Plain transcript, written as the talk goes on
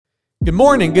Good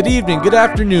morning, good evening, good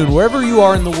afternoon, wherever you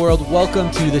are in the world, welcome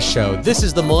to the show. This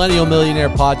is the Millennial Millionaire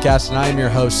podcast, and I am your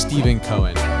host, Stephen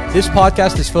Cohen. This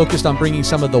podcast is focused on bringing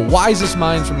some of the wisest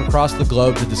minds from across the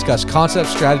globe to discuss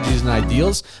concepts, strategies, and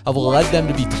ideals that will lead them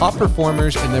to be top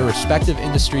performers in their respective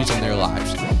industries and their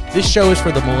lives. This show is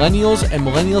for the millennials and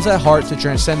millennials at heart to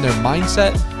transcend their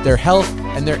mindset, their health,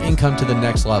 and their income to the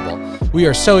next level. We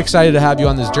are so excited to have you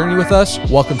on this journey with us.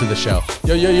 Welcome to the show.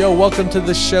 Yo, welcome to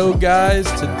the show, guys.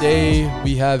 Today,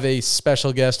 we have a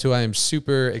special guest who I am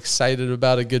super excited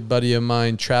about, a good buddy of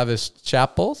mine, Travis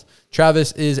Chappell.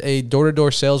 Travis is a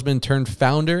door-to-door salesman turned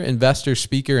founder, investor,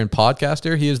 speaker, and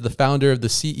podcaster. He is the founder of the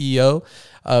CEO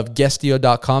of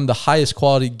Guestio.com, the highest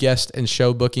quality guest and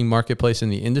show booking marketplace in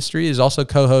the industry. He is also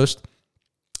co-host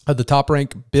of the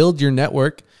top-ranked Build Your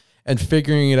Network and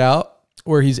Figuring It Out,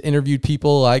 where he's interviewed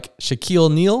people like Shaquille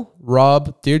O'Neal,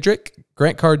 Rob Dyrdek,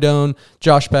 Grant Cardone,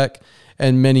 Josh Peck,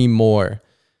 and many more.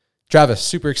 Travis,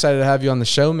 super excited to have you on the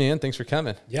show, man. Thanks for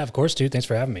coming. Yeah, of course, dude. Thanks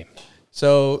for having me.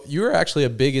 So you were actually a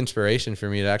big inspiration for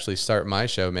me to actually start my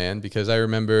show, man, because I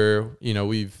remember,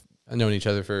 we've known each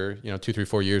other for, 2, 3,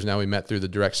 4 years now. We met through the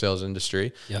direct sales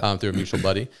industry, through a mutual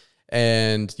buddy.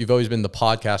 And you've always been the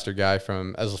podcaster guy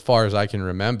from as far as I can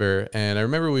remember. And I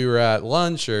remember we were at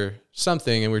lunch or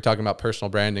something, and we were talking about personal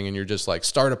branding, and you're just like,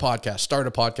 start a podcast.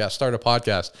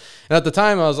 And at the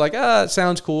time I was like, it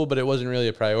sounds cool, but it wasn't really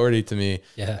a priority to me.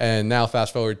 Yeah. And now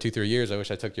fast forward 2-3 years, I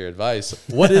wish I took your advice.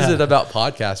 What is it about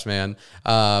podcasts, man,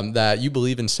 that you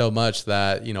believe in so much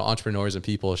that, entrepreneurs and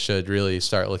people should really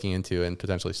start looking into and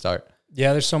potentially start?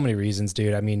 Yeah, there's so many reasons,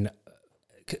 dude. I mean,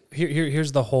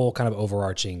 here's the whole kind of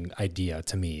overarching idea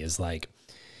to me is like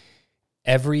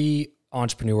every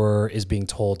entrepreneur is being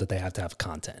told that they have to have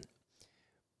content.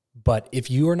 But if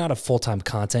you are not a full-time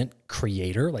content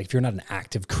creator, like if you're not an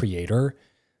active creator,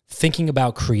 thinking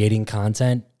about creating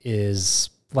content is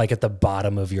like at the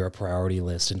bottom of your priority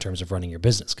list in terms of running your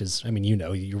business. Because,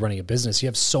 you're running a business, you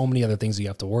have so many other things that you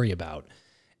have to worry about.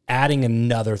 Adding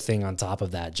another thing on top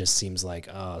of that just seems like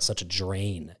such a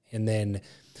drain. And then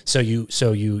So you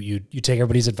take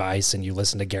everybody's advice and you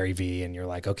listen to Gary Vee and you're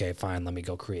like, okay, fine, let me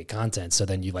go create content. So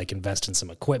then you like invest in some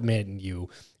equipment and you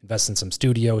invest in some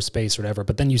studio space or whatever.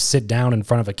 But then you sit down in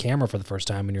front of a camera for the first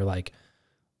time and you're like,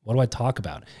 what do I talk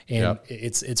about? And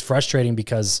it's frustrating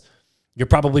because you're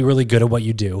probably really good at what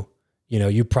you do.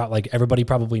 Everybody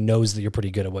probably knows that you're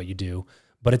pretty good at what you do,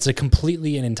 but it's a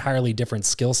completely and entirely different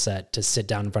skill set to sit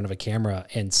down in front of a camera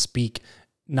and speak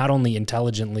not only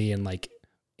intelligently and like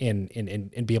and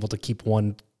be able to keep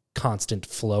one constant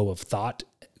flow of thought,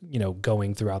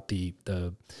 going throughout the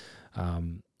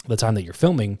time that you're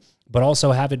filming, but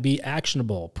also have it be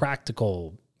actionable,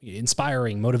 practical,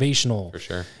 inspiring, motivational. For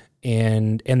sure.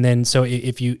 And then so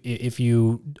if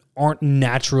you aren't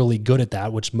naturally good at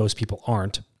that, which most people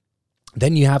aren't,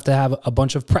 then you have to have a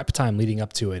bunch of prep time leading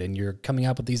up to it. And you're coming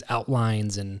up with these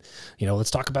outlines and,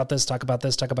 let's talk about this.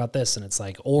 And it's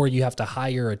like, or you have to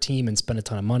hire a team and spend a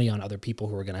ton of money on other people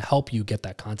who are going to help you get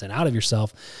that content out of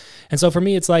yourself. And so for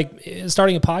me, it's like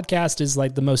starting a podcast is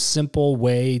like the most simple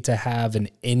way to have an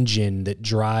engine that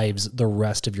drives the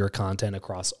rest of your content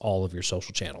across all of your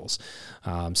social channels.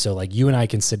 So like you and I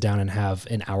can sit down and have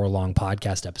an hour-long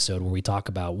podcast episode where we talk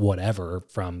about whatever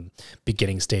from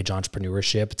beginning stage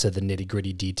entrepreneurship to the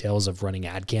nitty-gritty details of running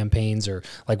ad campaigns or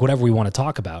like whatever we want to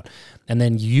talk about. And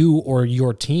then you or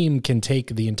your team can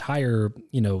take the entire,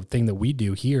 thing that we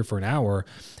do here for an hour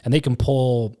and they can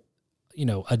pull,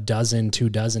 a dozen, 2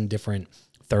 dozen different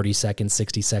 30-second,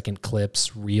 60-second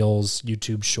clips, reels,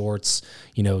 YouTube shorts,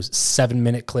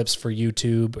 7-minute clips for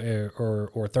YouTube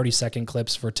or 30-second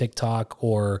clips for TikTok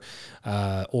or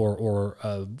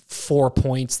 4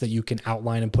 points that you can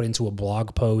outline and put into a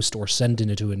blog post or send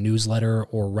into a newsletter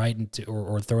or write into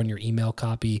or throw in your email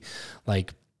copy.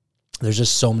 Like there's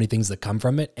just so many things that come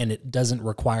from it, and it doesn't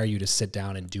require you to sit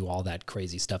down and do all that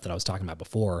crazy stuff that I was talking about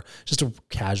before. Just a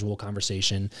casual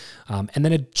conversation. And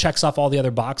then it checks off all the other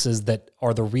boxes that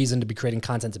are the reason to be creating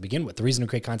content to begin with. The reason to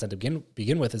create content to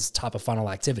begin with is top of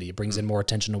funnel activity. It brings in more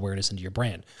attention awareness into your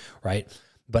brand, right?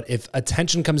 But if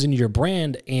attention comes into your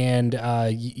brand and,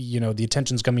 the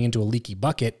attention's coming into a leaky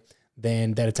bucket,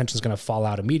 then that attention is going to fall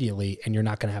out immediately and you're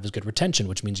not going to have as good retention,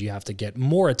 which means you have to get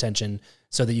more attention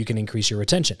so that you can increase your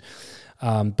retention.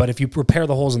 But if you repair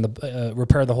the holes in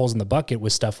the bucket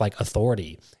with stuff like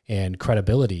authority and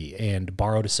credibility and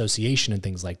borrowed association and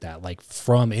things like that, like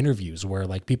from interviews where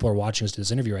like people are watching this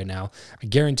interview right now, I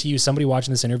guarantee you somebody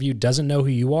watching this interview doesn't know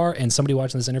who you are and somebody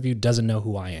watching this interview doesn't know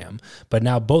who I am. But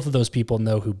now both of those people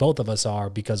know who both of us are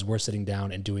because we're sitting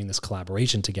down and doing this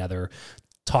collaboration together,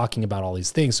 talking about all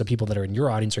these things. So people that are in your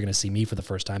audience are going to see me for the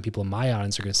first time. People in my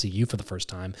audience are going to see you for the first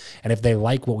time. And if they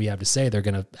like what we have to say, they're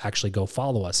going to actually go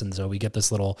follow us. And so we get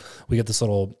this little,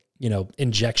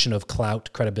 injection of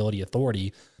clout, credibility,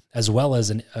 authority, as well as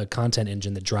a content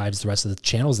engine that drives the rest of the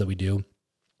channels that we do.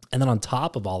 And then on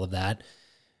top of all of that,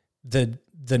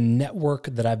 the network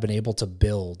that I've been able to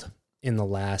build in the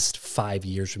last 5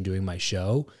 years from doing my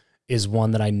show is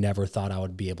one that I never thought I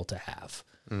would be able to have.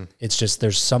 It's just,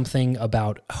 there's something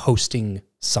about hosting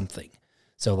something.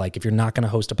 So like, if you're not going to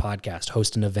host a podcast,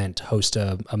 host an event, host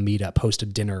a meetup, host a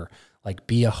dinner, like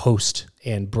be a host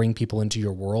and bring people into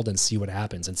your world and see what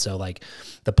happens. And so like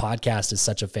the podcast is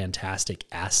such a fantastic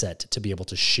asset to be able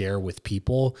to share with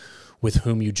people with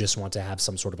whom you just want to have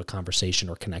some sort of a conversation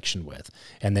or connection with.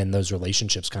 And then those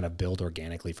relationships kind of build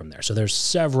organically from there. So there's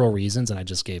several reasons, and I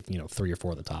just gave, 3 or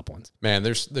 4 of the top ones. Man,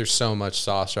 there's so much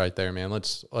sauce right there, man.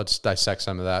 Let's dissect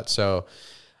some of that. So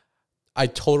I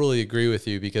totally agree with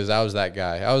you, because I was that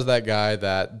guy. I was that guy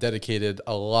that dedicated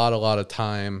a lot of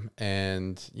time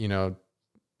and,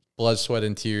 blood, sweat,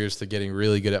 and tears to getting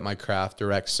really good at my craft,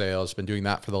 direct sales. Been doing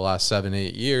that for the last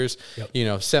 7-8 years,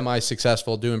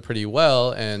 semi-successful, doing pretty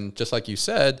well. And just like you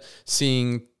said,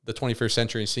 seeing the 21st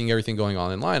century and seeing everything going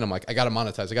on in line, I'm like, I got to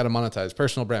monetize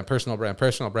personal brand.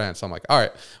 So I'm like, all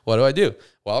right, what do I do?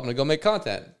 Well, I'm going to go make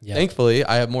content. Yep. Thankfully,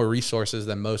 I have more resources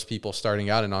than most people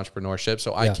starting out in entrepreneurship.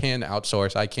 So I can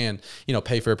outsource, I can,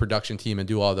 pay for a production team and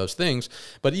do all those things.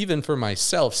 But even for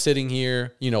myself, sitting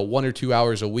here, 1 or 2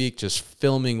 hours a week, just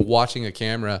filming, watching a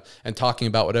camera and talking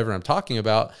about whatever I'm talking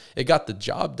about, it got the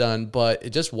job done, but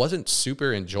it just wasn't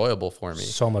super enjoyable for me.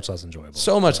 So much less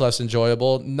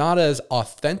enjoyable. Not as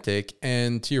authentic.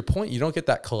 And to your point, you don't get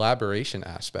that collaboration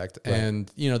aspect. Right.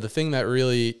 And, the thing that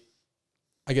really,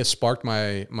 I guess, sparked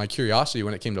my curiosity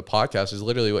when it came to podcasts is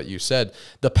literally what you said.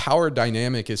 The power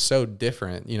dynamic is so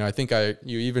different. I think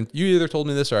you either told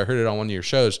me this or I heard it on one of your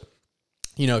shows.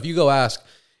 If you go ask,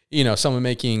 someone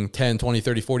making 10, 20,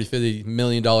 30, 40, $50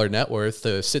 million net worth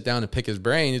to sit down and pick his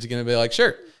brain, he's going to be like,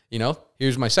 sure,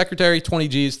 here's my secretary, 20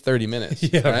 G's, 30 minutes.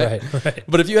 Yeah, right.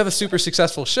 But if you have a super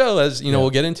successful show, as we'll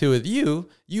get into with you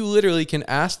literally can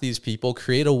ask these people,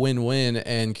 create a win-win,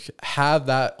 and have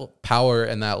that power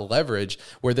and that leverage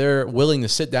where they're willing to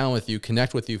sit down with you,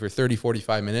 connect with you for 30,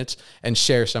 45 minutes and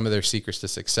share some of their secrets to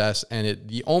success. And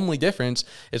the only difference,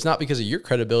 it's not because of your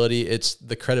credibility, it's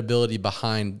the credibility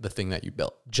behind the thing that you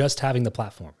built. Just having the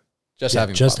platform.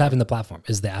 Having the platform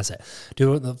is the asset.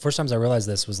 Dude, the first times I realized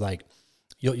this was like,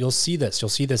 You'll see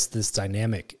this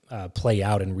dynamic play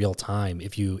out in real time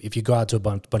if you go out to a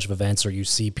bunch of events or you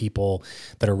see people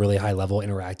that are really high level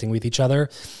interacting with each other.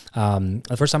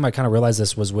 The first time I kind of realized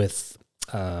this was with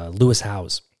Lewis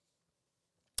Howes,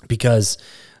 because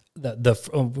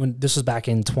when this was back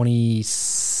in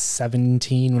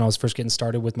 2017 when I was first getting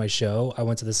started with my show. I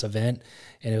went to this event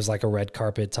and it was like a red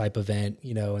carpet type event,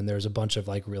 and there's a bunch of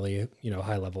like really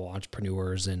high level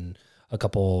entrepreneurs and a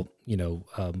couple,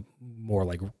 more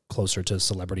like closer to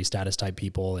celebrity status type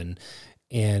people. And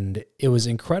it was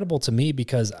incredible to me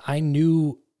because I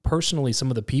knew personally some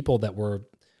of the people that were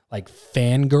like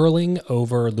fangirling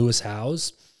over Lewis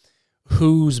Howes,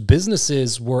 whose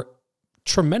businesses were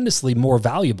tremendously more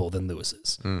valuable than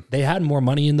Lewis's. They had more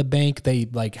money in the bank. They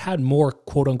like had more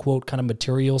quote unquote kind of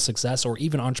material success or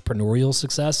even entrepreneurial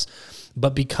success.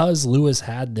 But because Lewis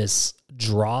had this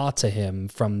draw to him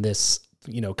from this,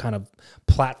 kind of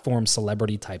platform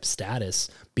celebrity type status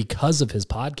because of his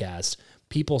podcast,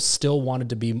 people still wanted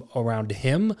to be around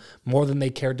him more than they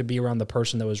cared to be around the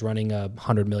person that was running a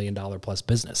 $100 million plus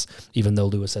business, even though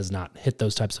Lewis has not hit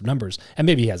those types of numbers. And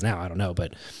maybe he has now, I don't know.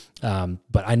 But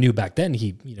I knew back then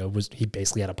he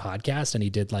basically had a podcast and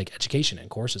he did like education and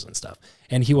courses and stuff.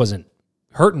 And he wasn't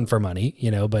hurting for money,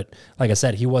 but like I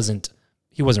said, he wasn't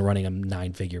running a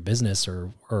 9-figure business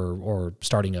or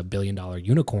starting a $1 billion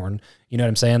unicorn. You know what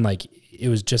I'm saying? Like it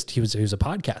was just, he was a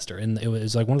podcaster. And it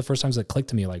was like one of the first times that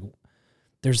clicked to me, like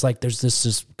there's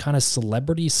this kind of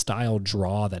celebrity style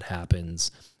draw that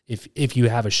happens if you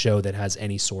have a show that has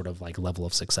any sort of like level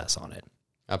of success on it.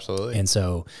 Absolutely. And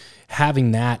so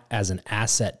having that as an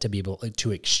asset to be able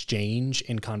to exchange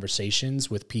in conversations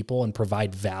with people and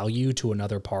provide value to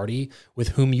another party with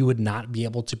whom you would not be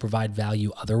able to provide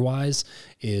value otherwise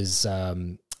is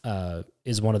one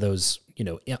of those,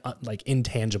 like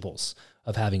intangibles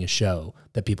of having a show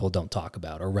that people don't talk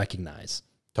about or recognize.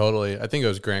 Totally. I think it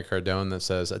was Grant Cardone that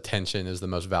says attention is the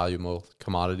most valuable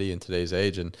commodity in today's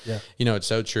age. And, it's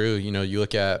so true. You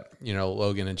look at,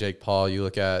 Logan and Jake Paul, you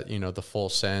look at, the Full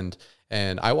Send,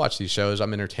 And I watch these shows,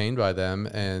 I'm entertained by them.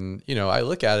 And, you know, I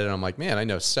look at it and I'm like, man, I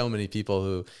know so many people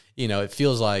who, you know, it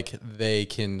feels like they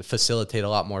can facilitate a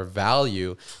lot more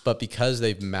value, but because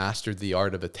they've mastered the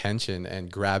art of attention and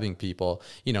grabbing people,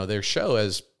 you know, their show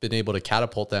has been able to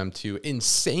catapult them to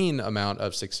insane amount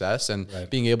of success and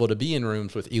being able to be in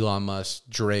rooms with Elon Musk,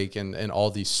 Drake, and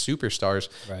all these superstars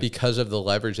because of the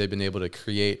leverage they've been able to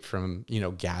create from, you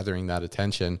know, gathering that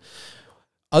attention.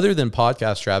 Other than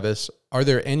podcasts, Travis, are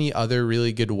there any other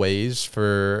really good ways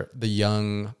for the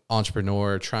young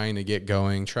entrepreneur trying to get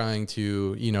going, trying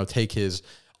to, you know, take his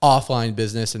offline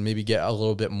business and maybe get a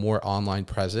little bit more online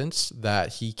presence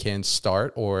that he can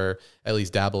start or at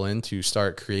least dabble in to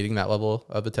start creating that level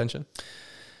of attention?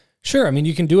 Sure. I mean,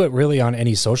 you can do it really on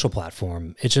any social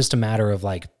platform. It's just a matter of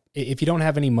like, if you don't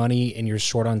have any money and you're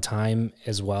short on time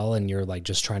as well, and you're like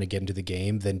just trying to get into the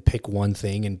game, then pick one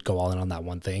thing and go all in on that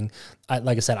one thing.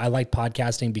 Like I said, I like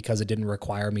podcasting because it didn't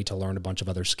require me to learn a bunch of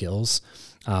other skills.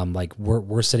 Like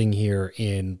we're sitting here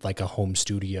in like a home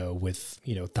studio with,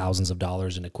 you know, thousands of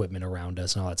dollars in equipment around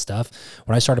us and all that stuff.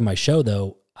 When I started my show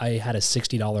though, I had a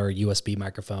 $60 USB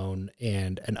microphone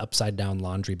and an upside down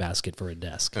laundry basket for a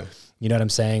desk. You know what I'm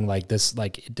saying? Like this,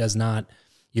 like it does not,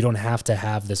 you don't have to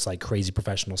have this like crazy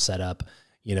professional setup.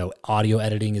 You know, audio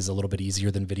editing is a little bit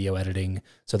easier than video editing.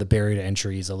 So the barrier to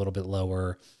entry is a little bit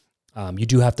lower. You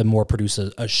do have to more produce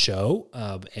a show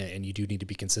and you do need to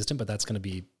be consistent, but that's going to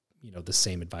be, you know, the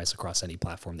same advice across any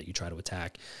platform that you try to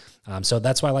attack. So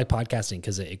that's why I like podcasting,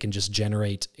 because it can just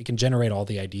generate all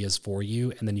the ideas for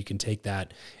you. And then you can take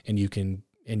that and you can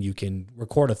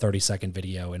record a 30-second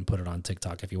video and put it on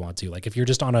TikTok if you want to. Like if you're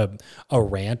just on a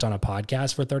rant on a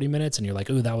podcast for 30 minutes and you're like,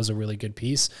 ooh, that was a really good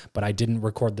piece, but I didn't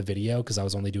record the video because I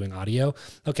was only doing audio.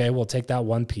 Okay, well, take that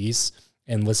one piece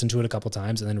and listen to it a couple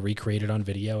times and then recreate it on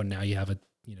video. And now you have a,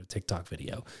 you know, TikTok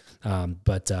video.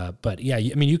 But yeah,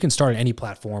 I mean, you can start at any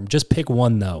platform. Just pick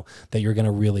one though that you're going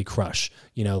to really crush.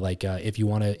 You know, like if you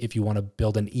want to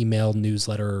build an email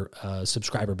newsletter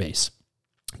subscriber base,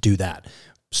 do that.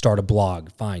 Start a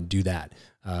blog, fine, do that.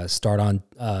 Start on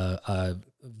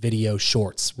video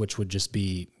shorts, which would just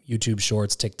be YouTube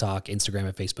shorts, TikTok, Instagram,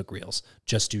 and Facebook Reels.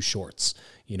 Just do shorts.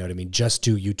 You know what I mean? Just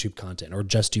do YouTube content or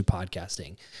just do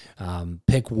podcasting.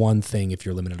 Pick one thing if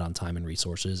you're limited on time and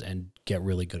resources and get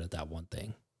really good at that one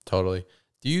thing. Totally.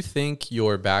 Do you think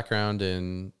your background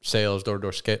in sales,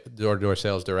 door-to-door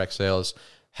sales, direct sales,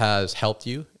 has helped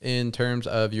you in terms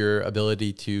of your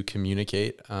ability to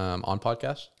communicate on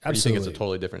podcasts? Absolutely. Or do you think it's a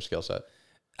totally different skill set?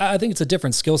 I think it's a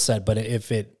different skill set, but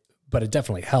it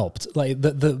definitely helped. Like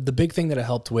the big thing that it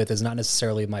helped with is not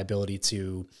necessarily my ability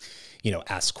to, you know,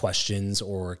 ask questions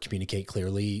or communicate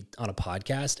clearly on a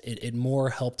podcast. It more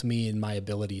helped me in my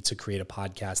ability to create a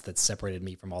podcast that separated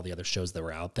me from all the other shows that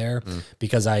were out there,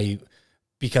 because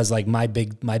like my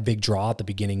big draw at the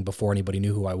beginning before anybody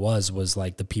knew who I was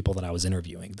like the people that I was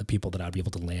interviewing, the people that I'd be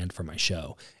able to land for my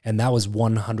show. And that was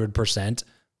 100%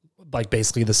 like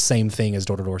basically the same thing as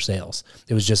door-to-door sales.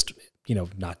 It was just, you know,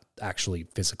 not actually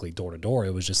physically door-to-door.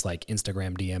 It was just like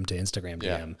Instagram DM to Instagram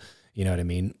DM, you know what I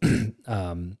mean?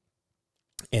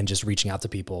 And just reaching out to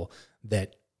people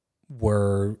that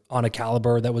were on a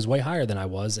caliber that was way higher than I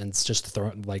was. And it's just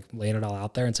laying it all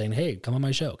out there and saying, hey, come on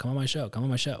my show, come on my show, come on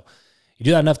my show. You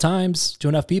do that enough times to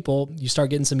enough people, you start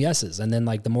getting some yeses. And then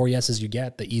like the more yeses you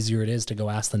get, the easier it is to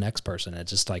go ask the next person. It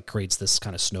just like creates this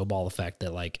kind of snowball effect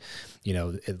that like, you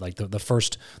know, like the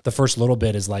first little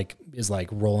bit is like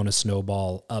rolling a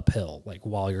snowball uphill, like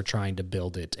while you're trying to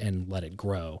build it and let it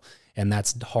grow. And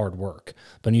that's hard work.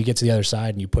 But when you get to the other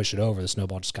side and you push it over, the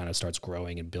snowball just kind of starts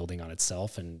growing and building on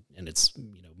itself. And it's,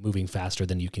 you know, moving faster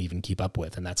than you can even keep up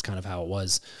with. And that's kind of how it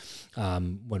was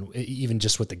when even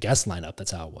just with the guest lineup,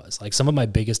 that's how it was. Like some of my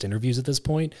biggest interviews at this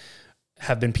point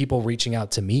have been people reaching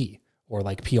out to me, or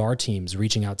like PR teams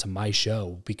reaching out to my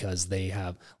show because they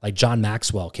have, like John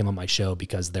Maxwell came on my show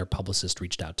because their publicist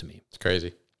reached out to me. It's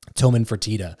crazy. Tillman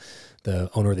Fertitta, the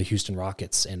owner of the Houston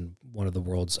Rockets and one of the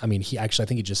world's, I mean, I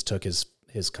think he just took his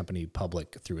company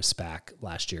public through a SPAC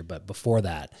last year. But before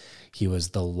that, he was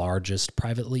the largest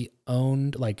privately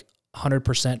owned, like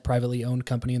 100% privately owned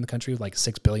company in the country, like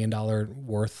 $6 billion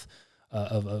worth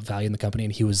of value in the company.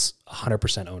 And he was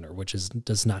 100% owner, which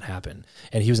does not happen.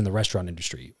 And he was in the restaurant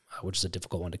industry, which is a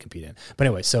difficult one to compete in. But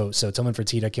anyway, so Tillman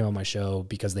Fertitta came on my show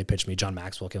because they pitched me. John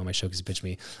Maxwell came on my show because he pitched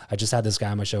me. I just had this guy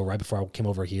on my show right before I came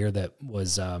over here that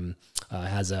was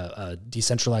has a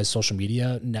decentralized social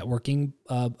media networking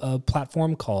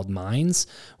platform called Minds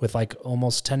with like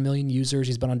almost 10 million users.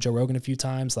 He's been on Joe Rogan a few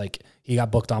times. Like he got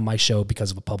booked on my show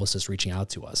because of a publicist reaching out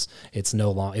to us. It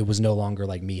was no longer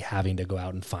like me having to go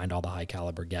out and find all the high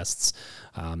caliber guests.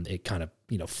 It kind of,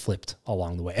 flipped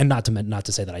along the way. And not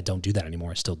to say that I don't do that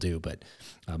anymore. I still do. But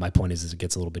my point is it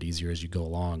gets a little bit easier as you go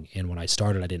along. And when I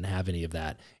started, I didn't have any of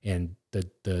that. And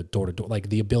the door-to-door, like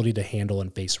the ability to handle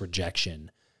and face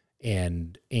rejection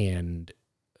and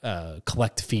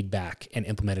collect feedback and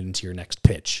implement it into your next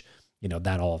pitch,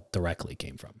 that all directly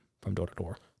came from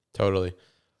door-to-door. Totally.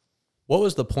 What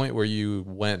was the point where you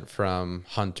went from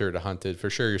hunter to hunted? For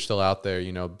sure, you're still out there,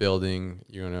 building,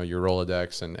 your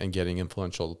Rolodex and getting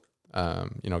influential,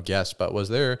 guests. But was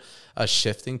there a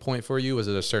shifting point for you? Was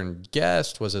it a certain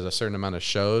guest? Was it a certain amount of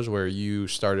shows where you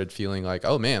started feeling like,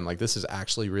 oh man, like this is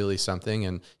actually really something,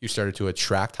 and you started to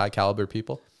attract high caliber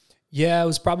people? Yeah, it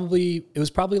was probably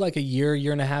like a year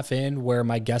and a half in where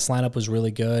my guest lineup was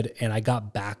really good, and I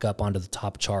got back up onto the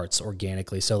top charts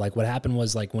organically. So like what happened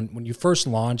was like when you first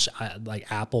launch,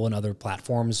 like Apple and other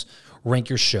platforms rank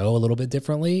your show a little bit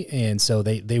differently. And so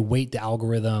they weight the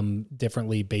algorithm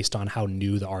differently based on how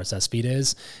new the RSS feed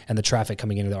is and the traffic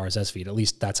coming into the RSS feed. At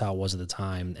least that's how it was at the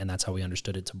time, and that's how we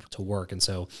understood it to work. And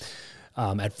so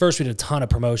at first we did a ton of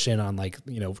promotion on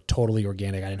totally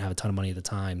organic. I didn't have a ton of money at the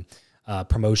time.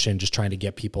 Promotion, just trying to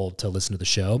get people to listen to the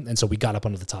show. And so we got up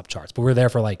onto the top charts, but we were there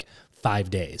for like 5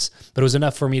 days, but it was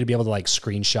enough for me to be able to like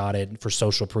screenshot it for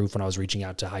social proof when I was reaching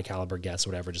out to high caliber guests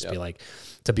or whatever,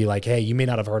 to be like, hey, you may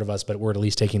not have heard of us, but we're at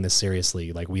least taking this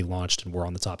seriously. Like we launched and we're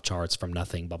on the top charts from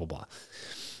nothing, blah, blah, blah.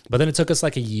 But then it took us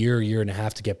like a year and a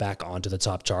half to get back onto the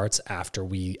top charts after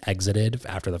we exited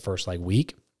after the first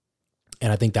week.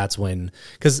 And I think that's when,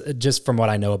 because just from what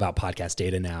I know about podcast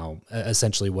data now,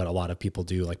 essentially what a lot of people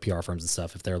do, like PR firms and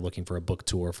stuff, if they're looking for a book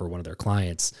tour for one of their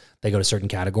clients, they go to certain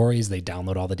categories, they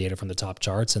download all the data from the top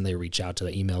charts, and they reach out to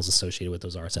the emails associated with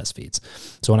those RSS feeds.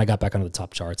 So when I got back onto the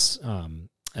top charts, and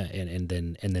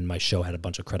then my show had a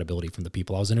bunch of credibility from the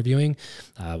people I was interviewing,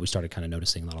 we started kind of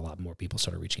noticing that a lot more people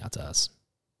started reaching out to us.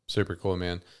 Super cool,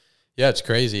 man. Yeah, it's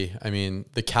crazy. I mean,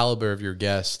 the caliber of your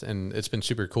guest, and it's been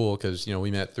super cool because,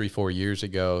 we met 3-4 years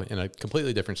ago in a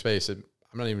completely different space. I'm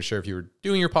not even sure if you were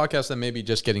doing your podcast and maybe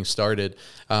just getting started,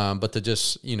 but to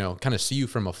just, kind of see you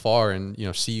from afar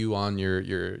and, see you on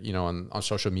your on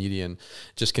social media and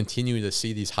just continue to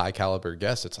see these high caliber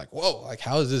guests. It's like, whoa, like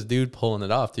how is this dude pulling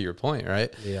it off, to your point,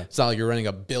 right? Yeah. It's not like you're running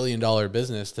 $1 billion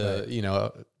business to,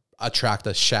 right. Attract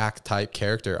a Shaq type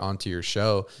character onto your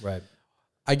show. Right.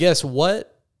 I guess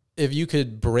if you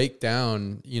could break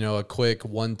down, a quick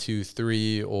 1, 2,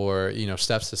 3, or,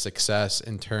 steps to success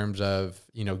in terms of,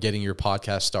 getting your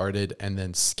podcast started and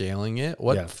then scaling it,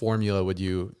 what formula would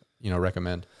you,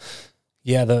 recommend?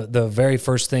 Yeah. The very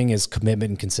first thing is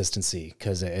commitment and consistency.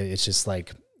 Cause it's just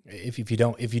like, if you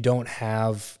don't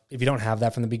have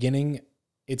that from the beginning,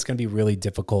 it's going to be really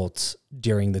difficult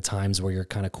during the times where you're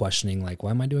kind of questioning, like,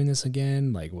 why am I doing this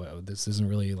again? Like, well, this isn't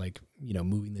really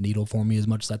moving the needle for me as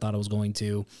much as I thought it was going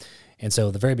to. And so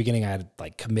at the very beginning, I had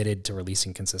committed to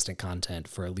releasing consistent content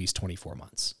for at least 24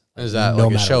 months. Is that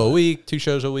like a show a week, 2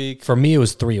 shows a week? For me, it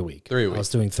was 3 a week. 3 a week. I was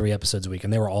doing 3 episodes a week,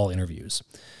 and they were all interviews.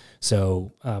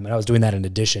 So, and I was doing that in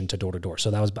addition to door to door.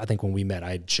 So that was, I think when we met,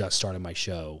 I had just started my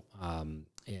show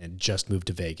and just moved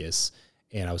to Vegas.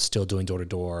 And I was still doing door to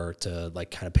door to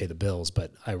kind of pay the bills,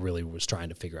 but I really was trying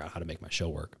to figure out how to make my show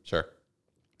work. Sure.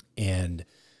 And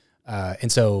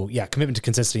so, yeah, commitment to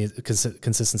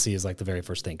consistency is like the very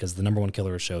first thing, because the number one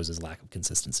killer of shows is lack of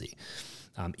consistency.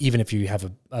 Even if you have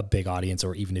a big audience,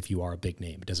 or even if you are a big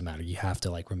name, it doesn't matter. You have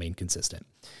to remain consistent.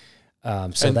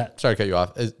 Sorry to cut you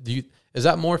off. Is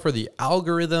that more for the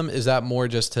algorithm? Is that more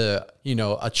just to,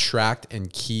 attract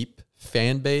and keep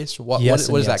fan base? What is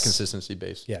that consistency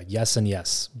base? Yeah. Yes. And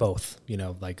yes, both,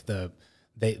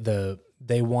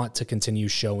 they want to continue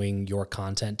showing your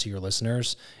content to your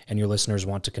listeners, and your listeners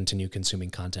want to continue consuming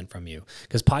content from you,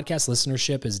 because podcast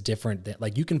listenership is different.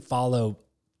 You can follow,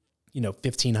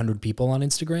 1,500 people on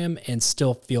Instagram and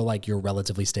still feel like you're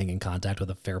relatively staying in contact with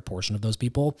a fair portion of those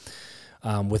people.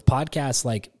 With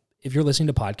podcasts, if you're listening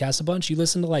to podcasts a bunch, you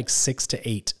listen to 6 to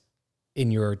 8 in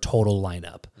your total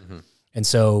lineup. Mm-hmm. And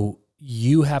so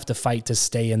you have to fight to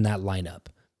stay in that lineup.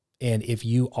 And if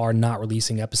you are not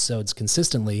releasing episodes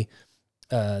consistently,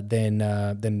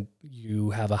 then you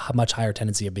have a much higher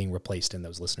tendency of being replaced in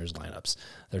those listeners' lineups.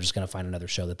 They're just going to find another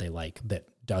show that they like that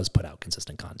does put out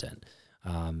consistent content.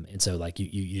 And so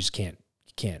you just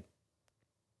can't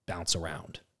bounce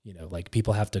around.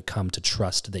 People have to come to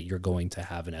trust that you're going to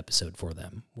have an episode for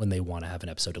them when they want to have an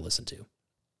episode to listen to.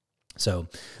 So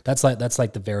that's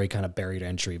the very kind of barrier to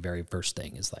entry, very first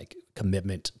thing is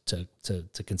commitment to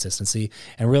consistency.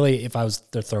 And really, if I was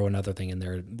to throw another thing in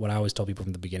there, what I always tell people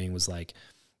from the beginning was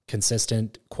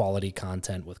consistent quality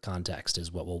content with context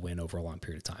is what will win over a long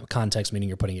period of time. Context meaning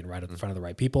you're putting it right in front of the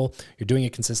right people, you're doing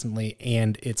it consistently,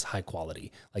 and it's high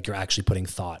quality. Like you're actually putting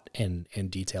thought and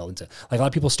detail into, like a lot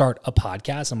of people start a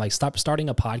podcast. I'm like, stop starting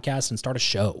a podcast and start a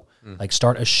show. Like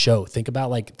start a show. Think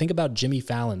about Jimmy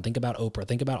Fallon, think about Oprah,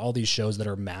 think about all these shows that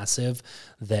are massive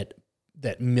that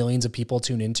millions of people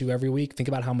tune into every week. Think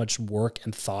about how much work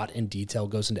and thought and detail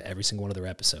goes into every single one of their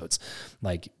episodes.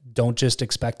 Like, don't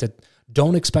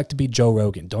expect to be Joe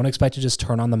Rogan. Don't expect to just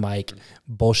turn on the mic,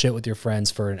 bullshit with your friends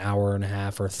for an hour and a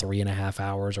half or 3.5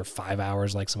 hours or 5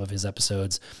 hours, like some of his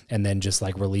episodes, and then just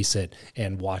like release it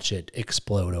and watch it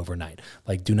explode overnight.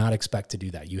 Like, do not expect to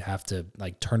do that. You have to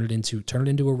like turn it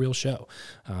into a real show.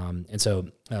 And so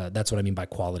that's what I mean by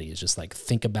quality, is just like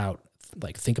think about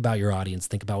your audience,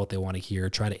 think about what they want to hear,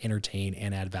 try to entertain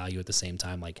and add value at the same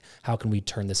time. Like, how can we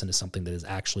turn this into something that is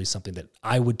actually something that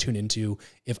I would tune into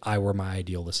if I were my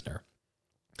ideal listener?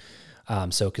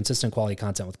 So consistent quality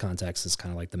content with context is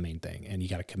kind of like the main thing, and you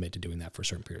got to commit to doing that for a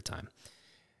certain period of time.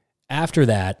 After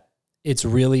that, it's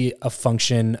really a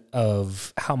function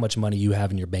of how much money you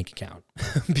have in your bank account,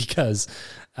 because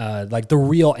like the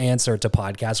real answer to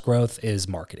podcast growth is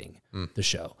marketing the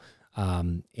show.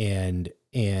 And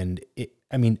it,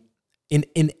 I mean,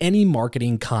 in any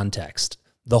marketing context,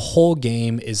 the whole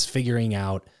game is figuring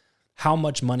out how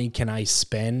much money can I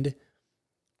spend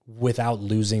without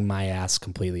losing my ass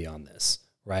completely on this,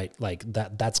 right? Like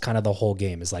that's kind of the whole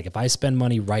game, is like, if I spend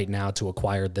money right now to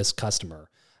acquire this customer,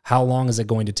 how long is it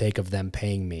going to take of them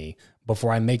paying me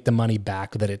before I make the money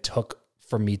back that it took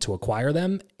for me to acquire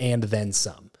them and then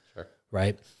some,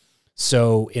 right?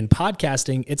 So in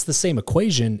podcasting, it's the same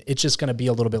equation. It's just going to be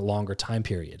a little bit longer time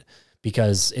period,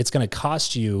 because it's going to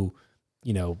cost you,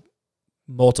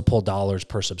 multiple dollars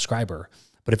per subscriber.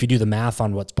 But if you do the math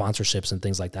on what sponsorships and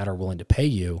things like that are willing to pay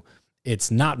you,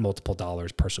 it's not multiple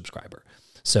dollars per subscriber.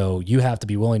 So you have to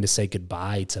be willing to say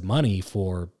goodbye to money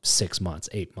for 6 months,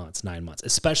 8 months, 9 months,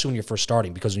 especially when you're first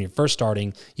starting, because when you're first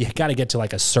starting, you got to get to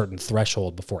like a certain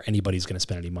threshold before anybody's going to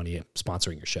spend any money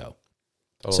sponsoring your show.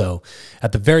 Totally. So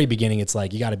at the very beginning, it's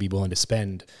like you got to be willing to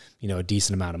spend, a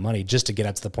decent amount of money just to get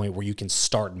up to the point where you can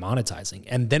start monetizing.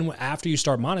 And then after you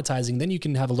start monetizing, then you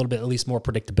can have a little bit, at least more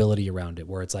predictability around it,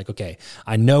 where it's like, okay,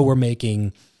 I know we're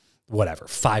making whatever,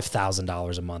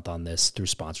 $5,000 a month on this through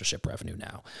sponsorship revenue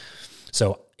now.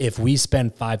 So if we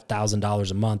spend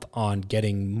 $5,000 a month on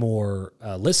getting more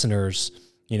listeners,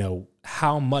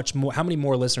 how many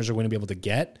more listeners are we going to be able to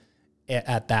get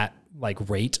at that like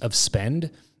rate of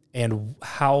spend? And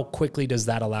how quickly does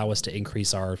that allow us to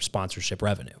increase our sponsorship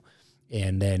revenue?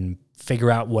 And then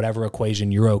figure out whatever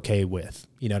equation you're okay with.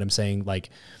 You know what I'm saying? Like,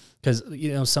 because,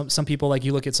 some people, like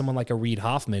you look at someone like a Reid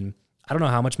Hoffman, I don't know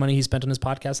how much money he spent on his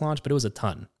podcast launch, but it was a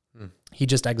ton. He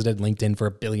just exited LinkedIn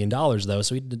for $1 billion though.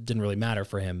 So it didn't really matter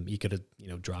for him. He could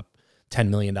have, dropped $10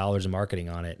 million in marketing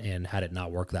on it and had it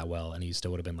not work that well. And he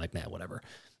still would have been like, nah, whatever.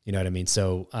 You know what I mean?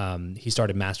 So he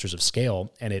started Masters of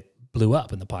Scale, and it blew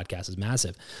up, and the podcast is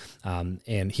massive.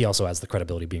 And he also has the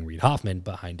credibility being Reid Hoffman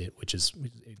behind it, which is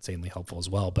insanely helpful as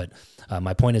well. But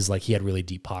my point is, like, he had really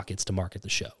deep pockets to market the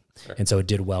show. Sure. And so it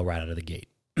did well right out of the gate.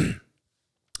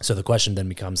 So the question then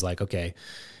becomes like, okay,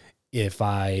 if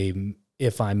I'm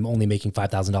only making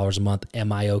 $5,000 a month,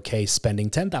 am I okay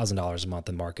spending $10,000 a month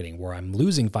in marketing, where I'm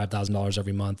losing $5,000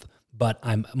 every month, but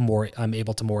I'm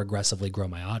able to more aggressively grow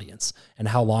my audience? And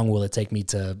how long will it take me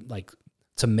to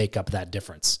make up that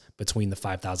difference between the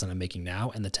 $5,000 I'm making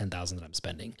now and the $10,000 that I'm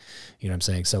spending? You know what I'm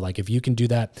saying? So like, if you can do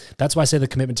that, that's why I say the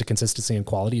commitment to consistency and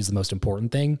quality is the most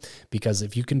important thing, because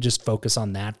if you can just focus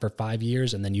on that for 5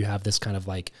 years, and then you have this kind of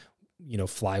like,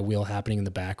 flywheel happening in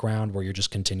the background where you're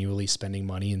just continually spending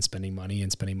money and spending money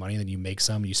and spending money. And then you make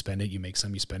some, you spend it, you make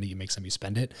some, you spend it, you make some, you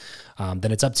spend it.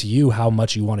 Then it's up to you how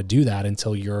much you want to do that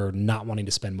until you're not wanting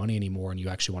to spend money anymore, and you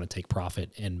actually want to take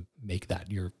profit and make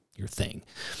that your thing.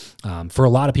 For a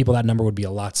lot of people, that number would be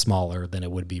a lot smaller than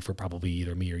it would be for probably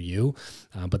either me or you.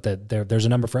 But there's a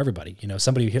number for everybody.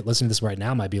 Somebody listening to this right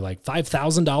now might be like,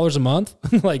 $5,000 a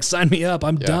month, like sign me up.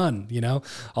 I'm done.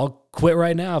 I'll quit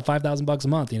right now. $5,000 a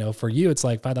month. For you, it's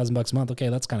like $5,000 a month. Okay,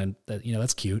 that's kind of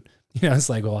that's cute. It's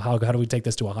like, well, how do we take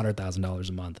this to $100,000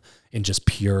 a month in just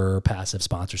pure passive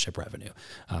sponsorship revenue?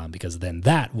 Because then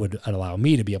that would allow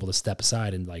me to be able to step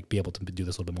aside and like be able to do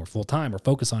this a little bit more full time, or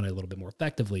focus on it a little bit more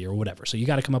effectively, or whatever. So you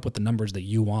got to come up with the numbers that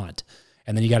you want,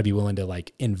 and then you got to be willing to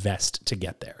like invest to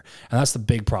get there. And that's the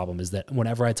big problem, is that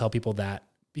whenever I tell people that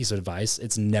piece of advice,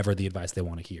 it's never the advice they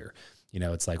want to hear.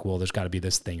 It's like, well, there's got to be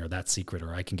this thing or that secret,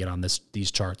 or I can get on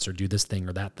these charts or do this thing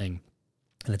or that thing.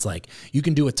 And it's like, you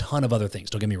can do a ton of other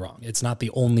things. Don't get me wrong. It's not the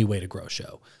only way to grow a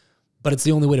show, but it's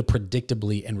the only way to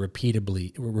predictably and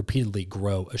repeatedly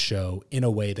grow a show in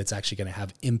a way that's actually going to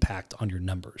have impact on your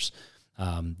numbers.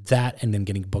 That and then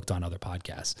getting booked on other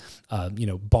podcasts,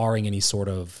 barring any sort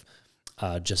of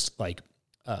just like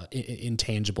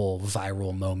intangible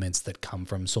viral moments that come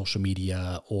from social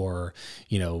media or,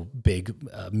 big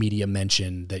media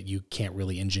mention that you can't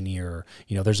really engineer.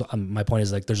 There's my point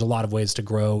is like there's a lot of ways to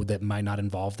grow that might not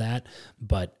involve that,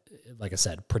 but like I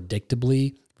said,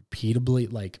 predictably,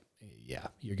 repeatably, like, yeah,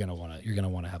 you're gonna want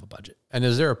to have a budget. And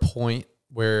is there a point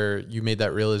where you made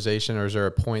that realization, or is there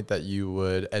a point that you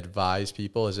would advise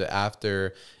people? Is it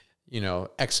after,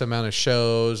 X amount of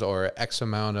shows or X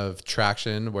amount of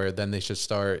traction where then they should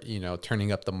start,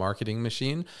 turning up the marketing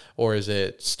machine? Or is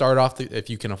it start off if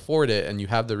you can afford it and you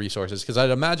have the resources? Because I'd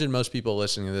imagine most people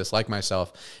listening to this, like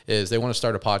myself, is they want to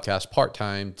start a podcast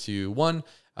part-time to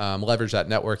leverage that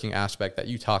networking aspect that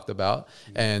you talked about.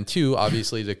 And two,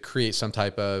 obviously to create some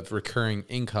type of recurring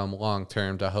income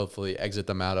long-term to hopefully exit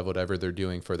them out of whatever they're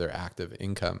doing for their active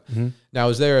income. Mm-hmm. Now,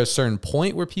 is there a certain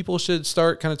point where people should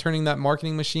start kind of turning that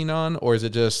marketing machine on, or is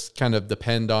it just kind of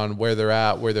depend on where they're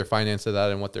at, where their finances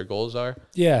at, and what their goals are?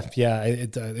 Yeah.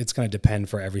 It's going to depend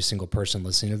for every single person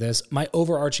listening to this. My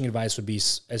overarching advice would be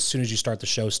as soon as you start the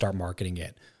show, start marketing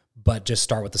it, but just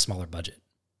start with a smaller budget.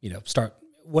 Start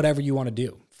whatever you want to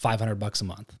do. $500 a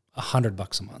month,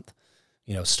 $100 a month,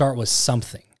 start with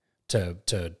something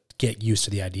to get used to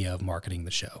the idea of marketing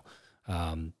the show.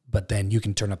 But then you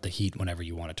can turn up the heat whenever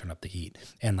you want to turn up the heat.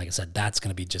 And like I said, that's going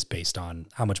to be just based on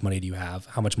how much money do you have,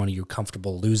 how much money you're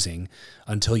comfortable losing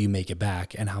until you make it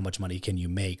back, and how much money can you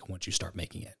make once you start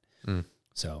making it.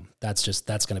 So that's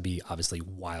going to be obviously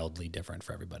wildly different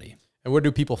for everybody. And where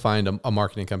do people find a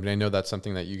marketing company? I know that's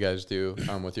something that you guys do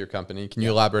with your company. Can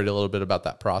you elaborate a little bit about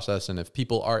that process? And if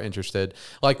people are interested,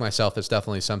 like myself, it's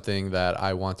definitely something that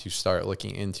I want to start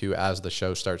looking into as the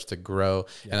show starts to grow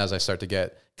and as I start to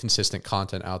get consistent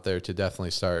content out there to definitely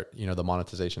start, the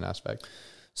monetization aspect.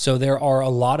 So there are a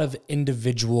lot of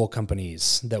individual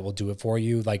companies that will do it for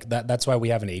you. Like that's why we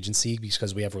have an agency,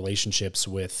 because we have relationships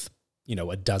with,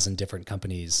 a dozen different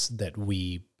companies that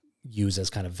we use as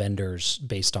kind of vendors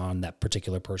based on that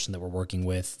particular person that we're working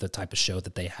with, the type of show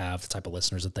that they have, the type of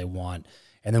listeners that they want.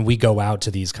 And then we go out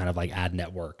to these kind of like ad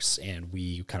networks and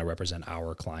we kind of represent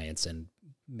our clients and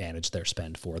manage their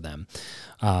spend for them.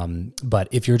 But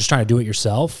if you're just trying to do it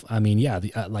yourself,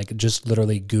 like just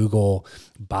literally Google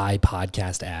buy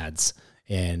podcast ads.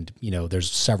 And, there's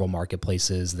several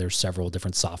marketplaces, there's several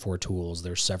different software tools,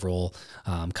 there's several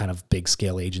kind of big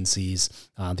scale agencies.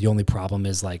 The only problem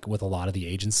is like with a lot of the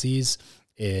agencies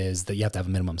is that you have to have a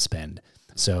minimum spend.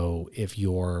 So if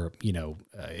you're,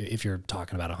 if you're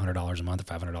talking about $100 a month or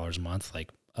 $500 a month, like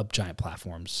up giant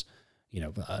platforms,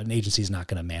 an agency is not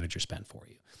going to manage your spend for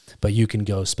you. But you can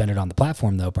go spend it on the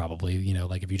platform though, probably,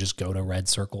 like if you just go to Red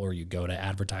Circle or you go to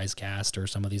AdvertiseCast or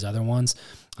some of these other ones,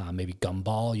 maybe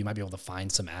Gumball, you might be able to find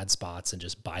some ad spots and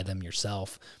just buy them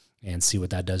yourself and see what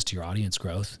that does to your audience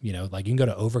growth. Like you can go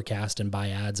to Overcast and buy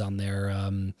ads on their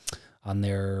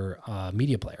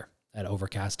media player at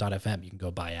overcast.fm. You can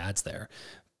go buy ads there.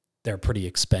 They're pretty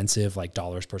expensive, like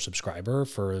dollars per subscriber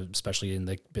for, especially in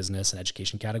the business and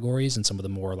education categories and some of the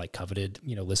more like coveted,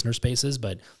 listener spaces,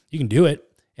 but you can do it.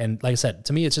 And like I said,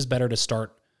 to me, it's just better to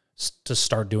start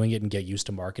doing it and get used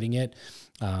to marketing it.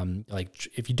 Like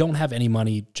if you don't have any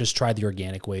money, just try the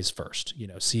organic ways first,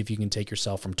 see if you can take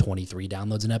yourself from 23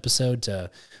 downloads an episode to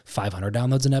 500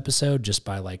 downloads an episode just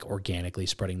by like organically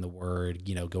spreading the word,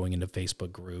 going into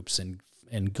Facebook groups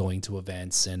and going to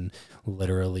events and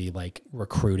literally like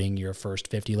recruiting your first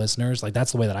 50 listeners. Like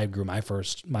that's the way that I grew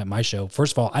my show.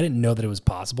 First of all, I didn't know that it was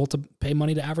possible to pay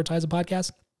money to advertise a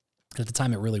podcast. At the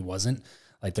time, it really wasn't.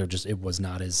 Like it was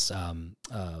not as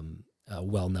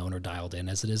well known or dialed in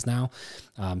as it is now.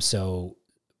 So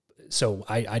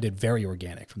I did very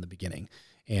organic from the beginning,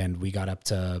 and we got up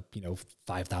to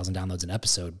 5,000 downloads an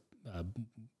episode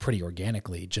pretty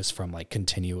organically, just from like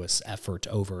continuous effort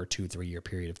over a 2-3 year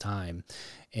period of time,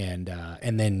 and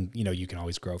then you can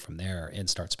always grow from there and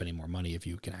start spending more money if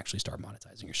you can actually start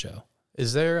monetizing your show.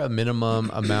 Is there a minimum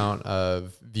amount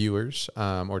of viewers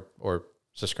or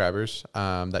subscribers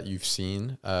that you've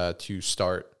seen to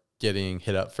start getting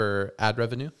hit up for ad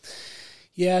revenue?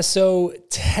 Yeah, so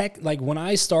like when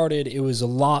I started, it was a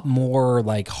lot more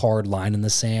like hard line in the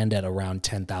sand at around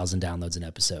 10,000 downloads an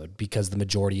episode, because the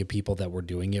majority of people that were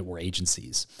doing it were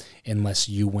agencies, unless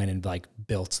you went and like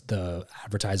built the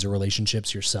advertiser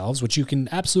relationships yourselves, which you can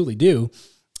absolutely do.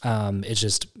 It's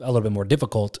just a little bit more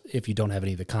difficult if you don't have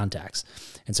any of the contacts.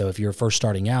 And so if you're first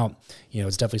starting out,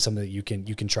 it's definitely something that you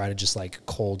can try to just like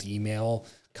cold email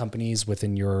companies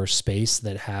within your space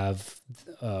that have,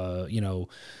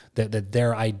 that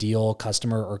their ideal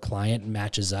customer or client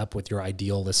matches up with your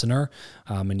ideal listener.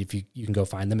 And if you can go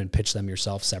find them and pitch them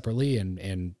yourself separately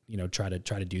and try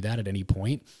to do that at any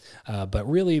point. But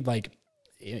really, like,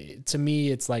 to me,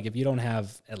 it's like, if you don't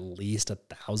have at least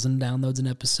 1,000 downloads an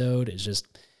episode,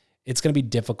 it's going to be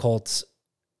difficult.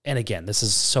 And again, this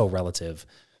is so relative.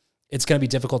 It's going to be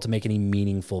difficult to make any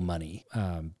meaningful money.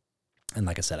 And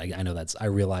like I said, I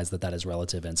realize that is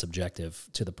relative and subjective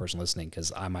to the person listening,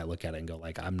 because I might look at it and go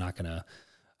like, I'm not gonna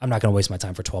waste my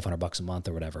time for $1,200 a month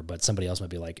or whatever. But somebody else might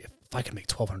be like, if I could make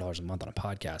 $1,200 a month on a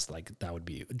podcast, like, that would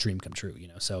be a dream come true,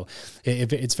 So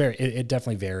it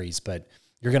definitely varies, but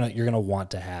you're gonna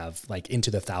want to have like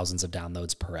into the thousands of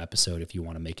downloads per episode if you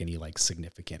want to make any like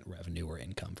significant revenue or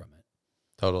income from it.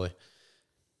 Totally.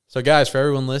 So guys, for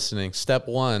everyone listening, step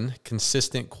 1,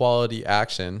 consistent quality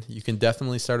action. You can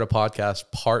definitely start a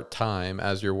podcast part-time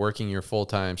as you're working your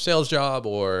full-time sales job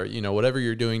or, whatever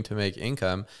you're doing to make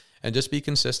income, and just be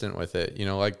consistent with it.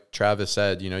 Like Travis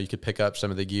said, you could pick up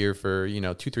some of the gear for,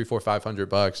 $200, $300, $400,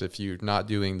 $500 if you're not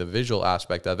doing the visual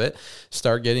aspect of it.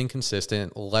 Start getting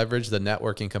consistent, leverage the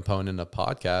networking component of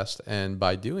podcast. And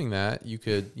by doing that, you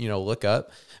could, look up,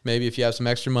 maybe if you have some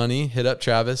extra money, hit up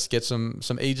Travis, get some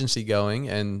agency going,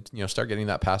 and, start getting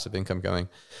that passive income going.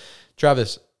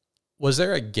 Travis, was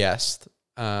there a guest,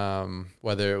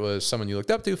 whether it was someone you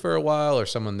looked up to for a while or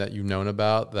someone that you've known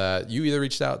about, that you either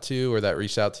reached out to or that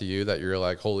reached out to you, that you're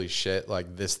like, holy shit,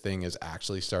 like, this thing is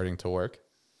actually starting to work?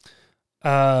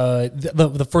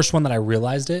 The first one that I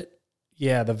realized it.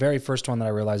 Yeah. The very first one that I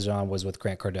realized it on was with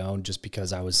Grant Cardone, just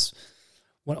because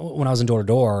when I was in door to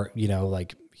door,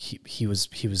 like, he was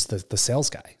the sales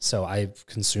guy. So I've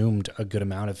consumed a good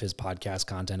amount of his podcast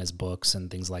content, his books and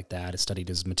things like that. I studied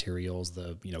his materials,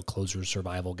 the, Closer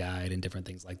Survival Guide and different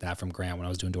things like that from Grant when I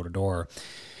was doing door to door.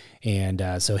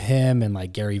 And so him and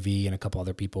like Gary Vee and a couple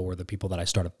other people were the people that I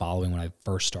started following when I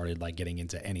first started like getting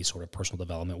into any sort of personal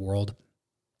development world.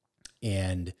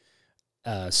 And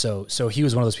so he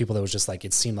was one of those people that was just like,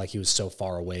 it seemed like he was so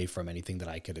far away from anything that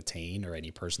I could attain or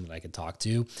any person that I could talk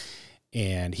to.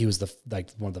 And he was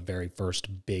one of the very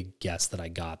first big guests that I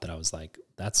got, that I was like,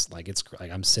 that's like, it's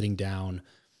like, I'm sitting down,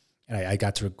 and I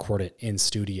got to record it in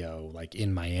studio, like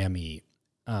in Miami,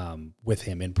 with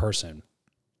him in person.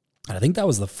 And I think that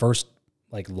was the first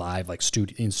like live, like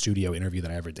in studio interview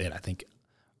that I ever did. I think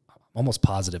I'm almost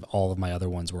positive all of my other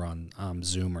ones were on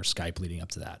Zoom or Skype leading up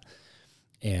to that.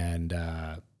 And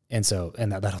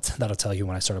that'll tell you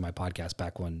when I started my podcast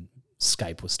back when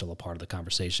Skype was still a part of the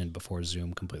conversation before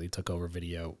Zoom completely took over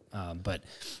video. But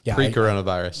yeah,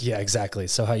 pre-coronavirus. Yeah, exactly.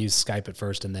 So I used Skype at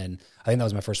first, and then I think that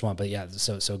was my first one. But yeah,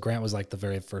 so Grant was like the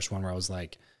very first one where I was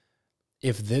like,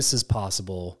 if this is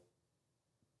possible,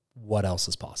 what else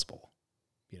is possible?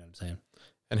 You know what I'm saying?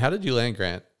 And how did you land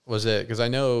Grant? Was it, because I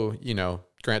know,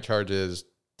 Grant charges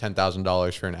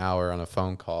 $10,000 for an hour on a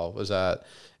phone call. Is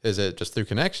it just through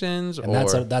connections? And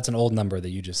that's an old number that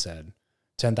you just said.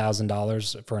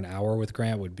 $10,000 for an hour with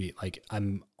Grant would be like,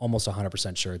 I'm almost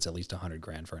 100% sure it's at least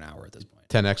 $100,000 for an hour at this point.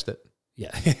 10x'd it.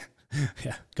 Yeah.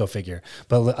 Yeah. Go figure.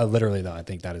 But literally though, I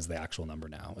think that is the actual number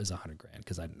now, is $100,000.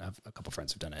 Cause I have a couple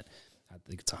friends who've done it. I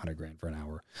think it's $100,000 for an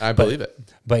hour. I believe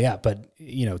it. But yeah,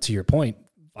 to your point,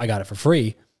 I got it for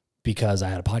free because I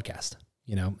had a podcast,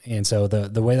 And so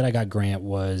the way that I got Grant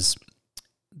was,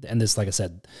 and this, like I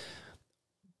said,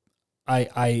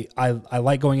 I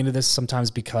like going into this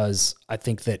sometimes because I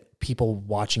think that people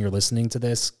watching or listening to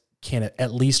this can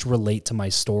at least relate to my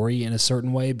story in a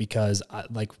certain way, because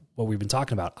like what we've been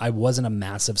talking about, I wasn't a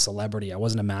massive celebrity. I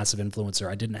wasn't a massive influencer.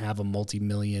 I didn't have a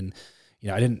multi-million,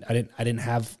 I didn't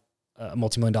have a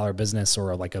multi-million-dollar business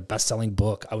or like a best-selling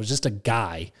book. I was just a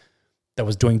guy that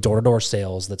was doing door-to-door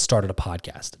sales that started a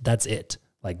podcast. That's it.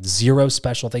 Like, zero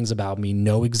special things about me,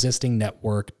 no existing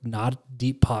network, not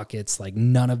deep pockets, like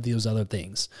none of those other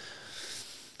things.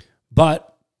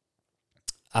 But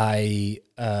I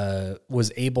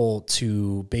was able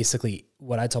to basically,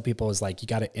 what I tell people is like, you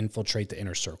got to infiltrate the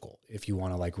inner circle if you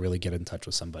want to like really get in touch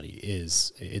with somebody.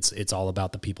 It's all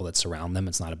about the people that surround them.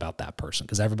 It's not about that person,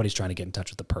 because everybody's trying to get in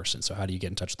touch with the person. So how do you get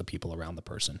in touch with the people around the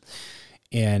person?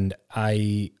 And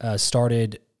I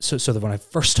started. So that when I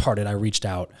first started, I reached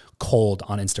out cold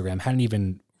on Instagram, hadn't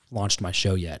even launched my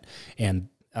show yet. And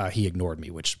he ignored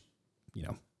me, which,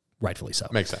 rightfully so.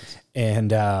 Makes sense.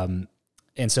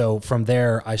 And so from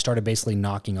there, I started basically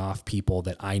knocking off people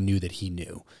that I knew that he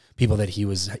knew, people that he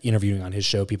was interviewing on his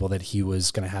show, people that he was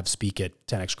going to have speak at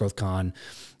 10X Growth Con,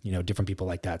 different people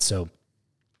like that. So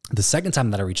the second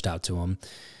time that I reached out to him,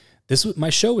 my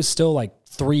show was still like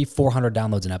 400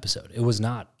 downloads an episode. It was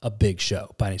not a big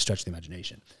show by any stretch of the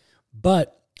imagination,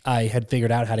 but I had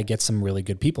figured out how to get some really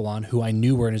good people on who I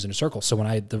knew were in his inner circle. So when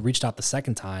I reached out the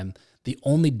second time, the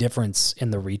only difference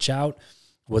in the reach out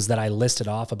was that I listed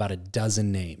off about a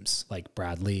dozen names, like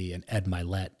Brad Lee and Ed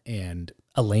Milet and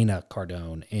Elena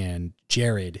Cardone and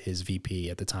Jared, his VP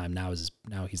at the time. Now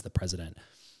he's the president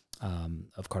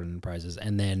of Cardone Enterprises.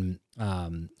 And then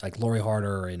like Lori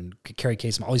Harder and Carrie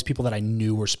Kasem, all these people that I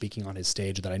knew were speaking on his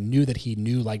stage, that I knew that he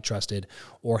knew, liked, trusted,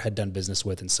 or had done business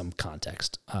with in some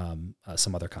context,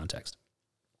 some other context.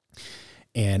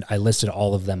 And I listed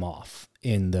all of them off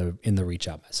in the reach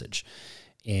out message.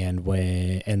 And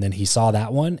then he saw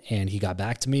that one and he got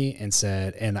back to me and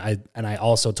said, and I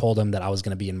also told him that I was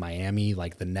going to be in Miami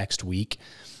like the next week.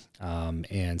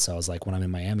 And so I was like, when I'm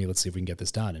in Miami, let's see if we can get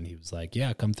this done. And he was like,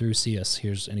 yeah, come through, see us.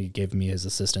 And he gave me his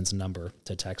assistant's number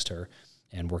to text her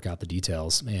and work out the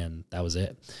details. And that was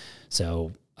it.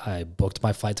 So I booked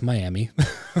my flight to Miami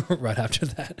right after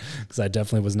that, because I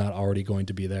definitely was not already going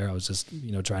to be there. I was just,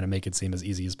 trying to make it seem as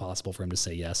easy as possible for him to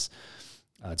say yes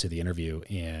to the interview.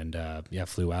 And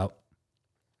flew out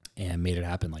and made it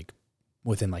happen like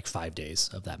within like 5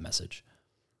 days of that message.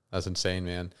 That's insane,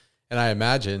 man. And I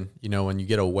imagine, when you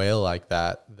get a whale like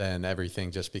that, then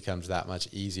everything just becomes that much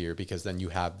easier, because then you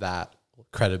have that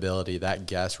credibility, that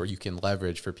guest where you can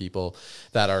leverage for people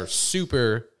that are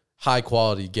super high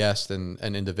quality guests and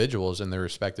individuals in their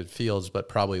respective fields, but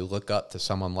probably look up to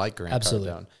someone like Grant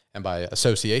Cardone. And by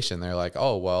association, they're like,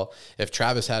 oh, well, if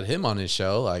Travis had him on his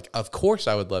show, like, of course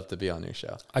I would love to be on your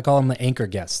show. I call them the anchor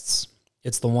guests.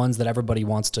 It's the ones that everybody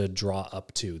wants to draw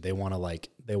up to. They want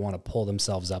to pull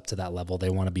themselves up to that level.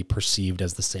 They want to be perceived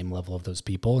as the same level of those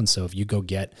people. And so if you go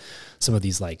get some of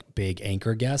these like big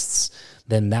anchor guests,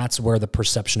 then that's where the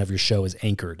perception of your show is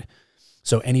anchored.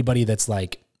 So anybody that's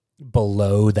like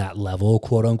below that level,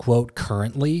 quote unquote,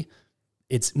 currently,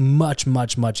 it's much,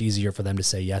 much, much easier for them to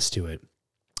say yes to it,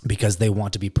 because they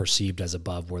want to be perceived as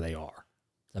above where they are.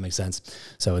 That makes sense.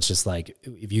 So it's just like,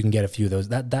 if you can get a few of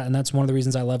those, and that's one of the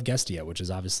reasons I love Guestia, which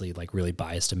is obviously like really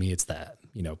biased to me. It's that,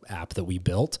 app that we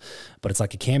built, but it's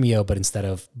like a Cameo, but instead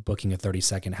of booking a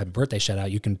 30-second happy birthday shout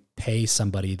out, you can pay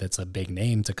somebody that's a big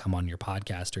name to come on your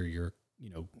podcast or your,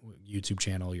 YouTube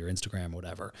channel, your Instagram,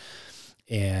 whatever.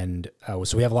 And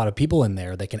so we have a lot of people in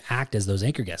there that can act as those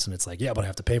anchor guests. And it's like, yeah, but I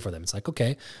have to pay for them. It's like,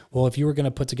 okay, well, if you were going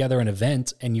to put together an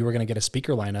event and you were going to get a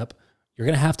speaker lineup, you're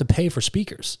going to have to pay for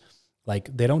speakers.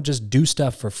 Like, they don't just do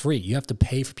stuff for free. You have to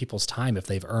pay for people's time if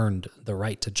they've earned the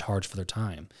right to charge for their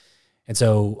time. And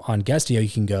so on Guestio, you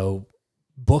can go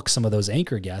book some of those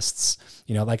anchor guests.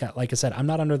 Like I said, I'm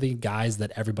not under the guise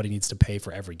that everybody needs to pay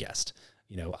for every guest.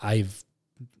 We've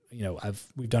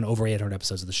done over 800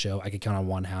 episodes of the show. I could count on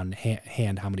one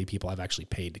hand how many people I've actually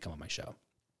paid to come on my show.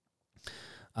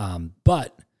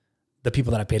 But the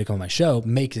people that I pay to come on my show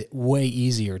make it way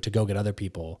easier to go get other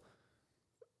people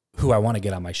who I want to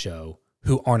get on my show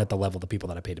who aren't at the level of the people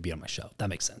that I pay to be on my show. That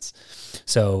makes sense.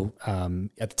 So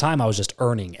at the time I was just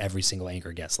earning every single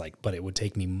anchor guest, but it would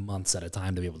take me months at a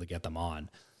time to be able to get them on.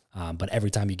 But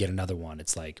every time you get another one,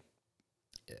 it's like,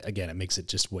 again, it makes it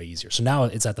just way easier. So now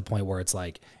it's at the point where it's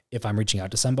like, if I'm reaching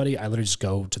out to somebody, I literally just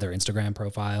go to their Instagram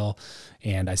profile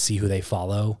and I see who they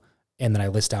follow. And then I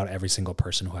list out every single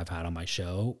person who I've had on my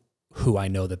show who I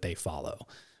know that they follow.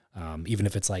 Even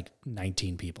if it's like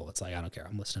 19 people, it's like, I don't care.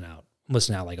 I'm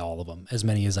listing out like all of them, as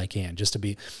many as I can, just to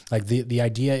be like, the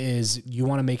idea is you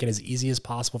want to make it as easy as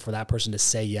possible for that person to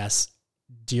say yes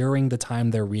during the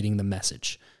time they're reading the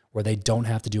message, where they don't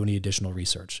have to do any additional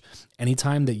research.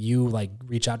 Anytime that you like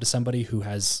reach out to somebody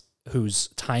whose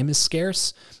time is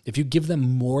scarce, if you give them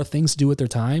more things to do with their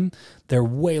time, they're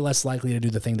way less likely to do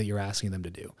the thing that you're asking them to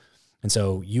do. And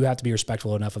so you have to be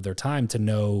respectful enough of their time to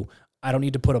know, I don't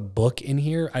need to put a book in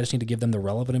here. I just need to give them the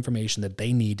relevant information that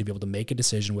they need to be able to make a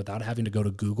decision without having to go to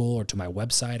Google or to my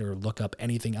website or look up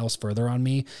anything else further on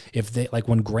me. If they, like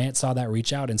when Grant saw that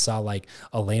reach out and saw like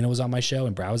Elena was on my show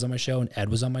and Brad was on my show and Ed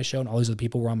was on my show and all these other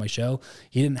people were on my show,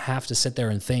 he didn't have to sit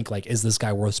there and think like, is this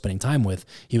guy worth spending time with?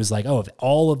 He was like, oh, if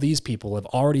all of these people have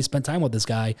already spent time with this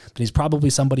guy, then he's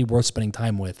probably somebody worth spending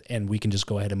time with, and we can just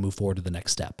go ahead and move forward to the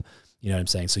next step. You know what I'm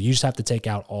saying? So you just have to take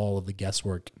out all of the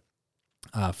guesswork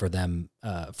for them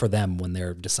when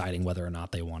they're deciding whether or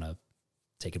not they want to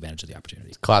take advantage of the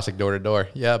opportunity. Classic door to door.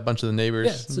 Yeah, a bunch of the neighbors.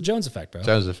 Yeah, it's the Jones effect, bro.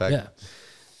 Jones effect. Yeah.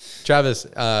 Travis,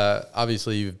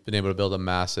 obviously you've been able to build a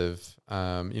massive,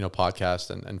 podcast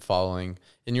and following.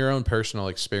 In your own personal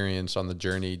experience on the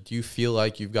journey, do you feel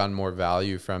like you've gotten more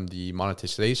value from the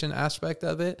monetization aspect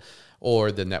of it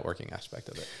or the networking aspect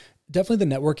of it? Definitely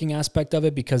the networking aspect of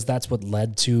it, because that's what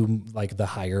led to like the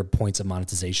higher points of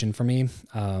monetization for me.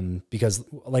 Because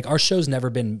like our show's never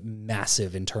been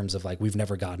massive in terms of like, we've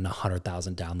never gotten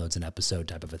 100,000 downloads an episode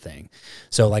type of a thing.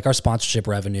 So like our sponsorship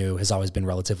revenue has always been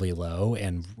relatively low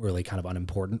and really kind of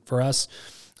unimportant for us.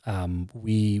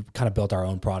 We kind of built our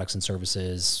own products and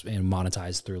services and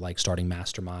monetized through like starting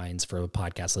masterminds for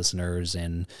podcast listeners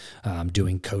and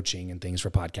doing coaching and things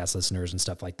for podcast listeners and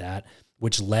stuff like that,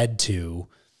 which led to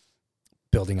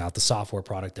building out the software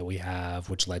product that we have,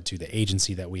 which led to the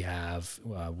agency that we have,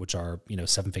 which are,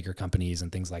 7-figure companies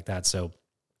and things like that. So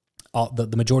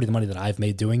the majority of the money that I've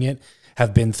made doing it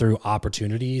have been through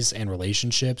opportunities and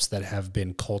relationships that have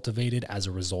been cultivated as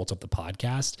a result of the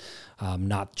podcast,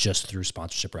 not just through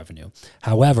sponsorship revenue.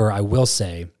 However, I will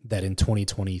say that in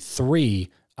 2023,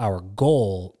 our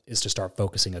goal is to start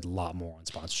focusing a lot more on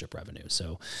sponsorship revenue.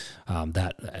 So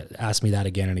ask me that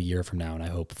again in a year from now, and I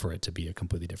hope for it to be a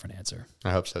completely different answer.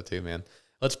 I hope so too, man.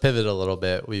 Let's pivot a little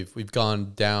bit. We've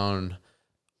gone down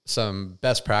some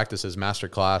best practices,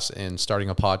 masterclass in starting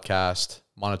a podcast,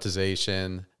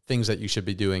 monetization, things that you should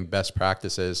be doing, best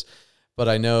practices. But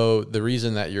I know the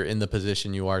reason that you're in the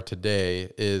position you are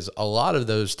today is a lot of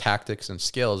those tactics and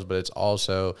skills, but it's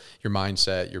also your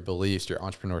mindset, your beliefs, your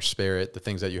entrepreneur spirit, the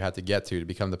things that you had to get to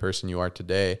become the person you are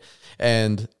today.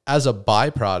 And as a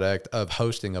byproduct of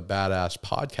hosting a badass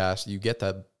podcast, you get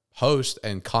to host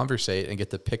and conversate and get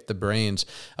to pick the brains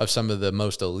of some of the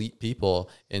most elite people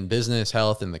in business,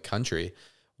 health, in the country.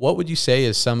 What would you say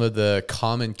is some of the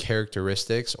common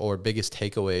characteristics or biggest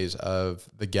takeaways of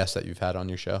the guests that you've had on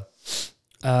your show?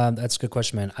 That's a good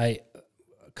question, man. I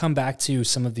come back to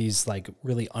some of these like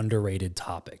really underrated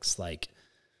topics, like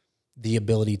the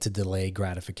ability to delay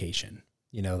gratification.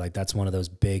 Like that's one of those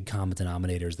big common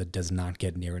denominators that does not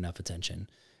get near enough attention.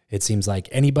 It seems like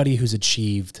anybody who's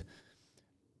achieved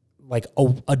like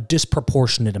a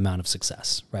disproportionate amount of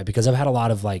success, right? Because I've had a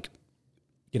lot of like,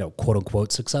 quote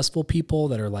unquote successful people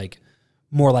that are like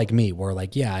more like me, where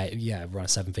like, I run a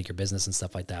 7-figure business and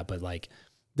stuff like that. But like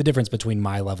the difference between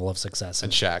my level of success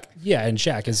and Shaq. Yeah. And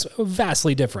Shaq is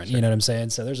vastly different. Sure. You know what I'm saying?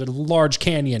 So there's a large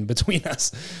canyon between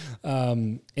us.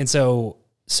 And so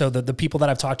the people that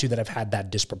I've talked to that have had that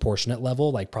disproportionate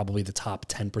level, like probably the top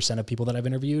 10% of people that I've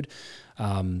interviewed,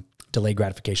 delayed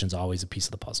gratification is always a piece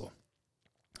of the puzzle.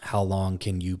 How long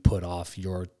can you put off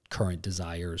your current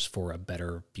desires for a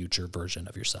better future version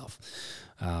of yourself?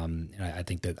 And I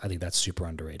think that's super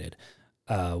underrated.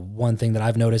 One thing that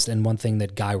I've noticed, and one thing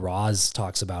that Guy Raz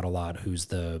talks about a lot, who's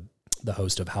the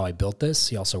host of How I Built This.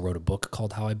 He also wrote a book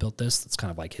called How I Built This. It's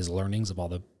kind of like his learnings of all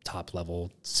the top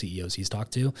level CEOs he's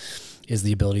talked to, is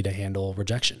the ability to handle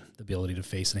rejection, the ability to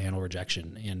face and handle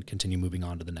rejection and continue moving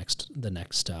on to the next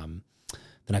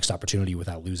opportunity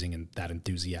without losing that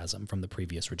enthusiasm from the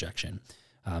previous rejection.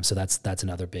 So that's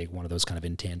another big one of those kind of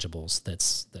intangibles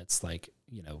that's like,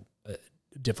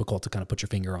 difficult to kind of put your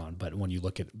finger on. But when you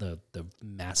look at the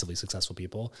massively successful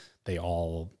people, they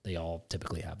all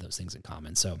typically have those things in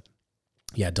common. So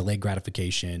yeah, delayed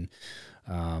gratification,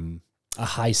 a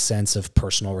high sense of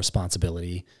personal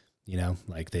responsibility,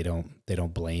 like they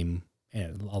don't blame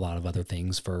a lot of other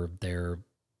things for their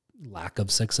lack of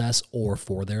success or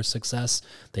for their success.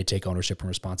 They take ownership and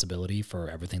responsibility for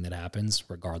everything that happens,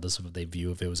 regardless of what they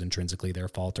view if it was intrinsically their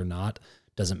fault or not.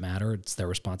 Doesn't matter. It's their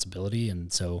responsibility.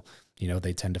 And so,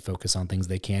 they tend to focus on things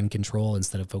they can control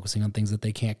instead of focusing on things that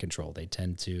they can't control. They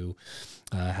tend to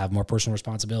have more personal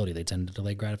responsibility. They tend to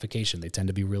delay gratification. They tend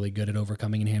to be really good at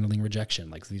overcoming and handling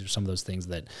rejection. Like these are some of those things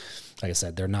that, like I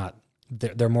said,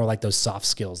 they're more like those soft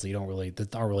skills that aren't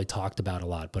really talked about a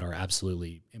lot, but are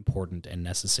absolutely important and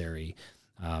necessary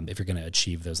if you're going to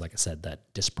achieve those, like I said,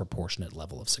 that disproportionate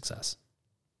level of success.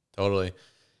 Totally.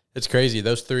 It's crazy.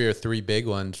 Those three big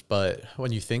ones, but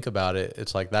when you think about it,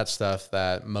 it's like that stuff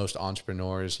that most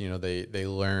entrepreneurs, they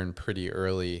learn pretty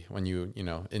early when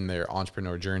in their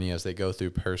entrepreneur journey as they go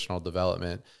through personal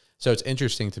development. So it's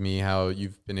interesting to me how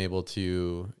you've been able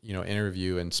to,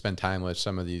 interview and spend time with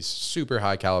some of these super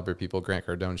high caliber people, Grant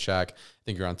Cardone, Shaq. I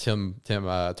think you're on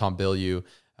Tom Bilyeu,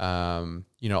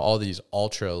 all these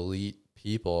ultra elite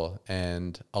people,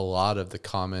 and a lot of the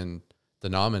common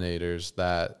denominators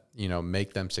that,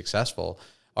 make them successful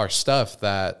are stuff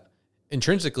that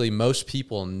intrinsically most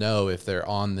people know if they're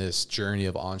on this journey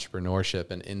of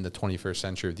entrepreneurship and in the 21st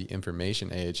century of the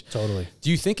information age. Totally. Do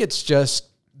you think it's just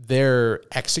they're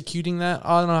executing that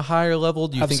on a higher level?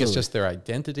 Do you think it's just their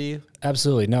identity?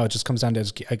 Absolutely. No, it just comes down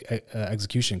to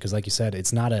execution. Because like you said,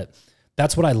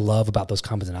 that's what I love about those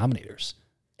common denominators.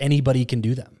 Anybody can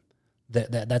do them.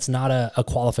 That's not a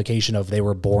qualification of they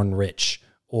were born rich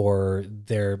or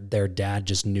their dad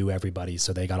just knew everybody,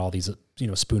 so they got all these,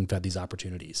 spoon-fed these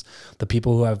opportunities. The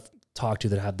people who I've talked to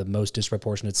that have the most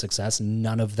disproportionate success,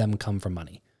 none of them come from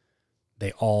money.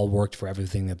 They all worked for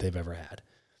everything that they've ever had.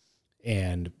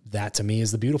 And that to me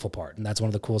is the beautiful part. And that's one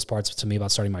of the coolest parts to me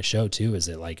about starting my show too, is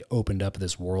it like opened up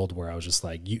this world where I was just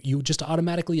like, you just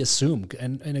automatically assume,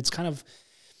 and it's kind of,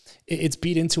 it's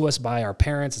beat into us by our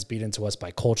parents. It's beat into us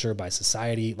by culture, by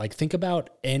society. Like, think about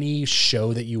any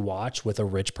show that you watch with a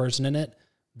rich person in it.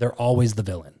 They're always the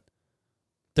villain.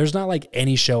 There's not like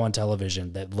any show on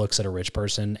television that looks at a rich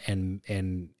person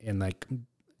and like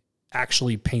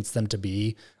actually paints them to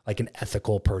be like an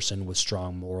ethical person with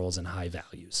strong morals and high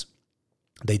values.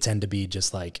 They tend to be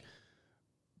just like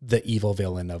the evil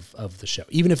villain of the show,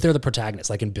 even if they're the protagonist,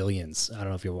 like in Billions. I don't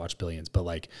know if you ever watched Billions, but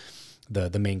like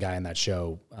the main guy in that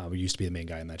show, who used to be the main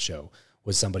guy in that show,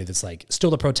 was somebody that's like still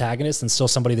the protagonist and still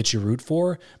somebody that you root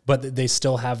for, but they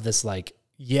still have this like,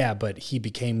 yeah, but he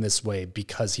became this way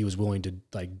because he was willing to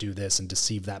like do this and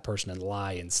deceive that person and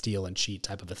lie and steal and cheat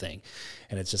type of a thing.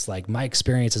 And it's just like, my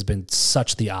experience has been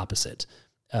such the opposite,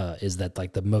 is that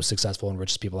like the most successful and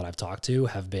richest people that I've talked to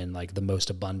have been like the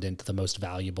most abundant, the most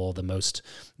valuable, the most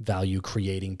value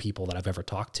creating people that I've ever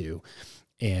talked to.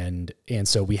 And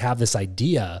so we have this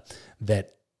idea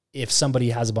that if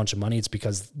somebody has a bunch of money, it's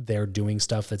because they're doing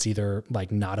stuff that's either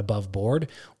like not above board,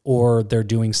 or they're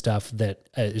doing stuff that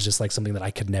is just like something that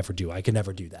I could never do. I could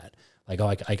never do that. Like, oh,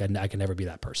 I can never be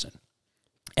that person.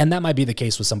 And that might be the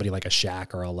case with somebody like a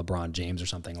Shaq or a LeBron James or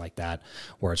something like that,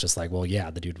 where it's just like, well,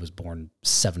 yeah, the dude was born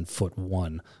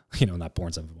 7'1", not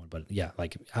born 7'1", but yeah,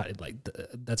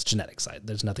 that's genetics.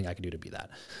 There's nothing I can do to be that.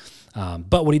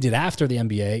 But what he did after the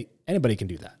NBA, anybody can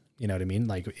do that. You know what I mean?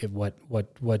 Like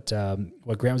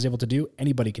what Grant was able to do,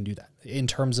 anybody can do that. In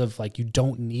terms of like, you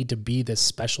don't need to be this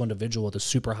special individual with a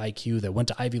super high IQ that went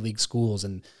to Ivy League schools,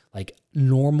 and like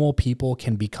normal people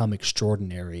can become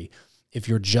extraordinary if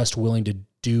you're just willing to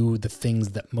do the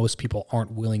things that most people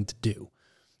aren't willing to do.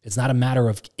 It's not a matter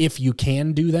of if you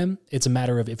can do them. It's a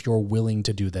matter of if you're willing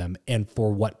to do them and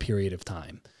for what period of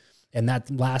time. And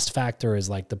that last factor is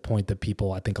like the point that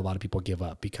I think a lot of people give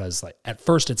up, because like at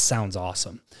first it sounds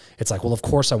awesome. It's like, well, of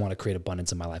course I want to create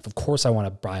abundance in my life. Of course I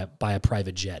want to buy a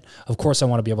private jet. Of course I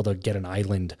want to be able to get an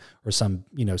island or some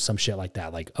shit like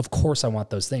that. Like, of course I want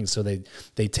those things. So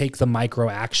they take the micro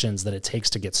actions that it takes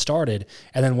to get started.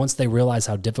 And then once they realize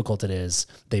how difficult it is,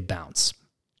 they bounce.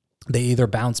 They either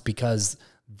bounce because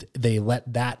they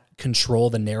let that control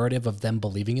the narrative of them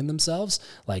believing in themselves.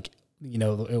 Like,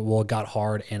 it got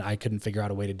hard and I couldn't figure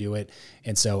out a way to do it.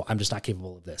 And so I'm just not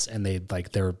capable of this. And they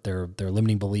like their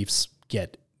limiting beliefs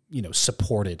get,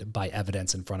 supported by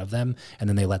evidence in front of them. And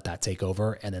then they let that take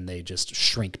over. And then they just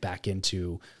shrink back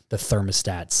into the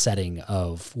thermostat setting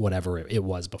of whatever it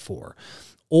was before.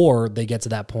 Or they get to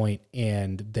that point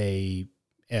and they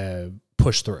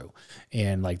push through.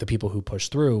 And like the people who push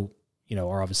through,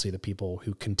 are obviously the people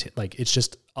who it's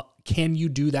just, can you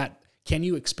do that? Can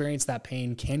you experience that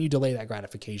pain? Can you delay that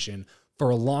gratification for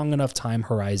a long enough time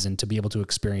horizon to be able to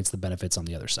experience the benefits on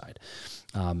the other side?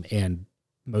 And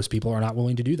most people are not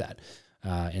willing to do that.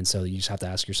 And so you just have to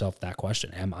ask yourself that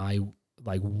question. Am I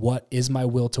what is my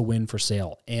will to win for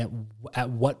sale? And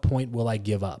at what point will I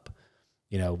give up?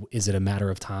 Is it a matter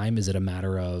of time? Is it a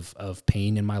matter of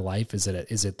pain in my life? Is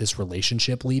it this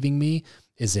relationship leaving me?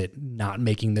 Is it not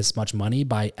making this much money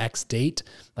by X date?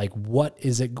 Like, what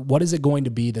is it going to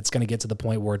be that's going to get to the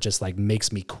point where it just like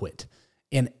makes me quit?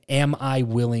 And am I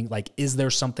willing, is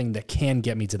there something that can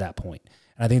get me to that point?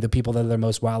 And I think the people that are the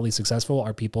most wildly successful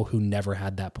are people who never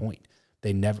had that point.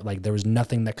 They never, there was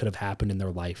nothing that could have happened in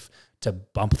their life to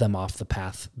bump them off the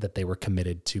path that they were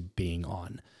committed to being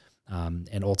on.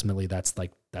 And ultimately that's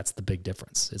the big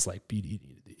difference. It's like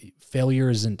failure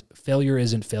isn't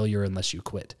failure unless you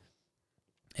quit.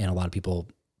 And a lot of people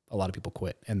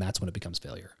quit, and that's when it becomes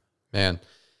failure. Man,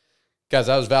 guys,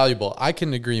 that was valuable. I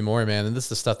couldn't agree more, man. And this is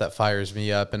the stuff that fires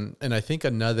me up. And I think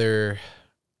another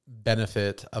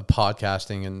benefit of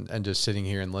podcasting and just sitting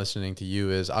here and listening to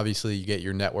you is obviously you get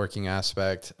your networking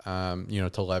aspect,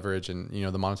 to leverage and,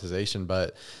 the monetization,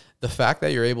 but the fact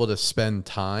that you're able to spend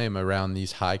time around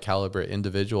these high caliber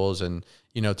individuals and,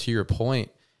 to your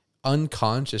point,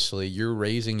 unconsciously you're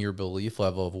raising your belief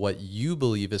level of what you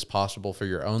believe is possible for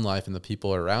your own life and the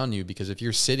people around you. Because if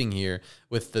you're sitting here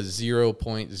with the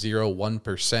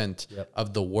 0.01% Yep.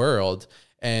 of the world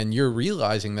And you're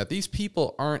realizing that these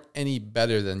people aren't any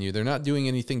better than you. They're not doing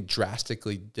anything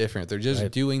drastically different. They're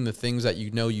just doing the things that you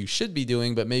know you should be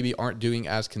doing, but maybe aren't doing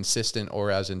as consistent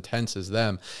or as intense as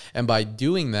them. And by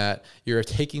doing that, you're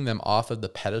taking them off of the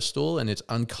pedestal, and it's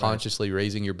unconsciously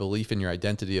raising your belief in your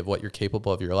identity of what you're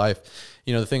capable of your life.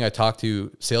 You know, the thing I talk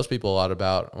to salespeople a lot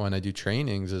about when I do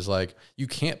trainings is like, you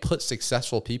can't put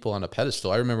successful people on a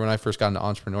pedestal. I remember when I first got into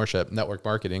entrepreneurship, network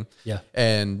marketing. Yeah.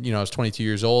 And, you know, I was 22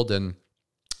 years old, and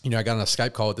you know, I got on a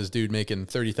Skype call with this dude making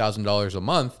 $30,000 a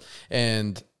month,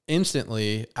 and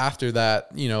instantly after that,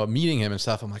 you know, meeting him and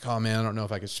stuff, I'm like, oh man, I don't know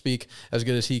if I could speak as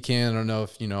good as he can. I don't know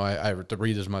if, you know, I have to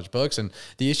read as much books. And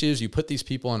the issue is you put these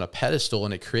people on a pedestal,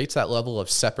 and it creates that level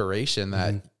of separation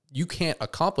that you can't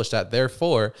accomplish that.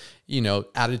 Therefore, you know,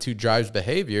 attitude drives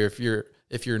behavior.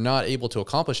 If you're not able to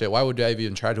accomplish it, why would I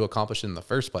even try to accomplish it in the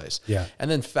first place? Yeah.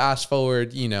 And then fast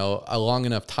forward, you know, a long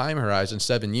enough time horizon,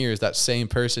 7 years, that same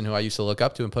person who I used to look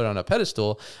up to and put on a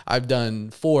pedestal, I've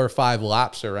done 4 or 5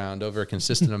 laps around over a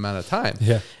consistent amount of time.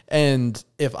 Yeah. And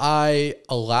if I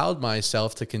allowed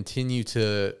myself to continue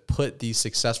to put these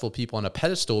successful people on a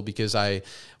pedestal because I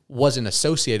wasn't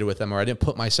associated with them, or I didn't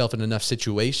put myself in enough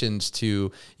situations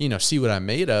to, you know, see what I'm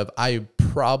made of, I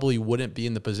probably wouldn't be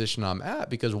in the position I'm at,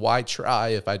 because why try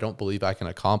if I don't believe I can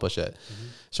accomplish it?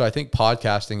 So I think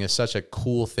podcasting is such a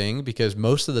cool thing, because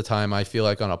most of the time I feel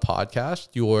like on a podcast,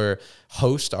 your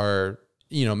hosts are,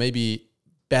 you know, maybe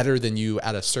better than you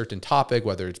at a certain topic,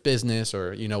 whether it's business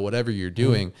or, you know, whatever you're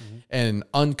doing. And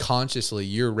unconsciously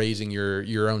you're raising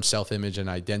your own self-image and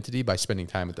identity by spending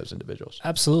time with those individuals.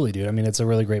 Absolutely, dude. I mean, it's a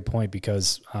really great point,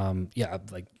 because,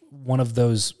 like one of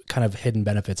those kind of hidden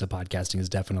benefits of podcasting is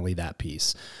definitely that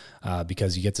piece,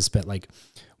 because you get to spend, like,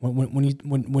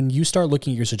 when you start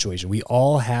looking at your situation, we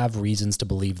all have reasons to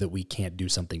believe that we can't do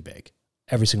something big.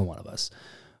 Every single one of us.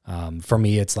 For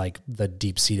me, it's like the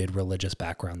deep-seated religious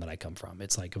background that I come from.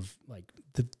 It's like,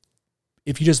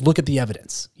 if you just look at the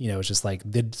evidence, you know, it's just like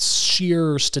the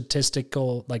sheer statistic,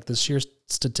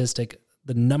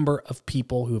 the number of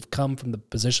people who have come from the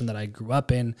position that I grew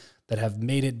up in that have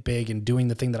made it big and doing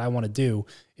the thing that I want to do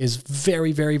is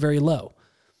very, very, very low.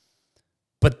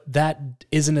 But that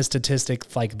isn't a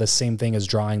statistic like the same thing as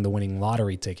drawing the winning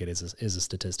lottery ticket is a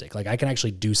statistic. Like, I can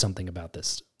actually do something about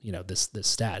this, you know, this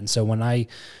stat. And so when I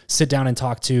sit down and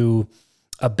talk to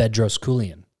a Bedros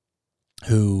Keuilian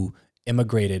who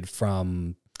immigrated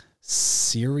from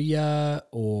Syria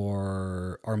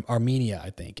or Armenia, I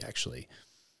think, actually,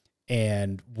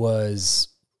 and was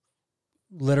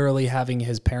literally having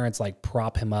his parents like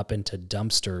prop him up into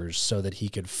dumpsters so that he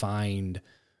could find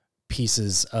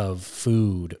pieces of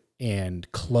food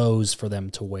and clothes for them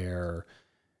to wear,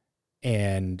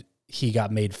 and he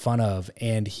got made fun of,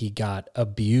 and he got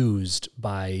abused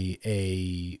by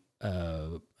a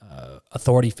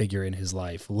authority figure in his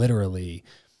life, literally.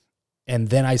 And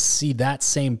then I see that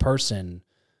same person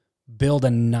build a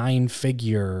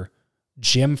 9-figure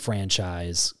gym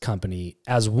franchise company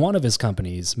as one of his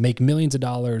companies, make millions of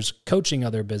dollars coaching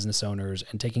other business owners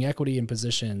and taking equity in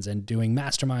positions and doing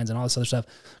masterminds and all this other stuff,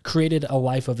 created a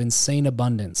life of insane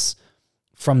abundance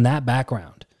from that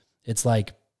background. It's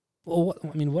like, well,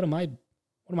 what am I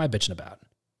bitching about?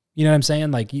 You know what I'm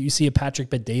saying? Like, you see a Patrick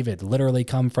Bet-David literally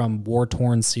come from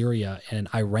war-torn Syria and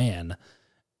Iran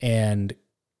and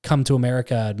come to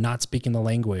America not speaking the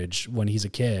language when he's a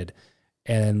kid,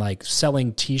 and like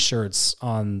selling t-shirts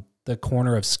on the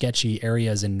corner of sketchy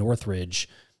areas in Northridge,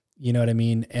 you know what I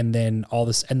mean? And then all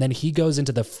this, and then he goes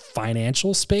into the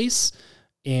financial space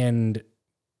and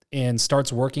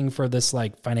starts working for this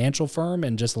like financial firm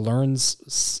and just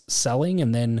learns selling,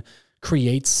 and then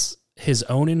creates his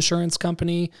own insurance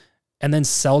company and then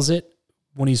sells it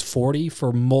when he's 40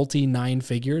 for multi 9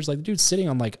 figures. Like, the dude's sitting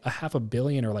on like $500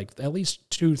 million or like at least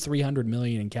 $200-300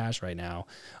 million in cash right now,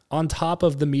 on top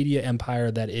of the media empire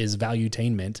that is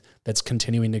Valuetainment, that's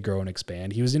continuing to grow and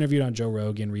expand. He was interviewed on Joe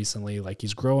Rogan recently. Like,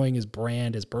 he's growing his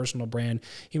brand, his personal brand.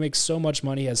 He makes so much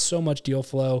money, has so much deal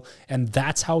flow, and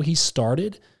that's how he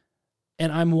started.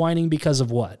 And I'm whining because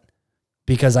of what?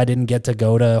 Because I didn't get to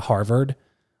go to Harvard,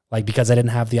 like because I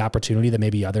didn't have the opportunity that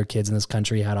maybe other kids in this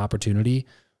country had opportunity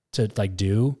to like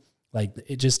do. Like,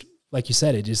 it just, like you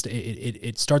said,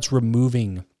 it starts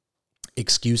removing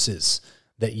excuses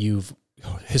that you've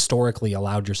historically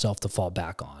allowed yourself to fall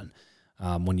back on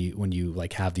when you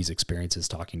like have these experiences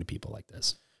talking to people like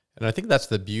this. And I think that's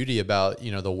the beauty about,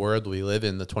 the world we live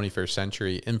in, the 21st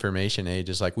century information age,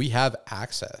 is like we have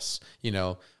access.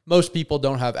 Most people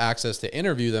don't have access to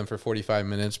interview them for 45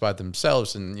 minutes by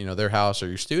themselves in, their house or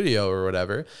your studio or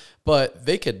whatever, but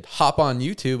they could hop on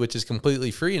YouTube, which is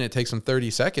completely free, and it takes them 30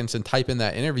 seconds and type in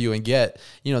that interview and get,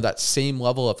 that same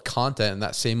level of content and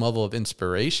that same level of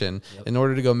inspiration in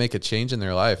order to go make a change in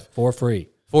their life. For free.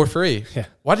 For free. Yeah.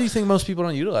 Why do you think most people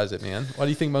don't utilize it, man? Why do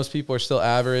you think most people are still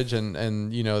average and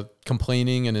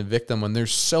complaining and a victim when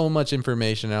there's so much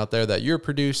information out there that you're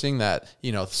producing that,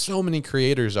 so many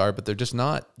creators are, but they're just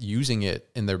not using it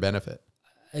in their benefit?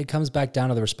 It comes back down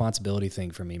to the responsibility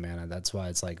thing for me, man. And that's why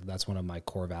it's like, that's one of my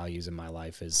core values in my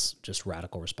life is just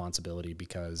radical responsibility,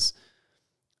 because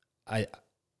I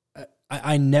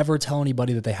never tell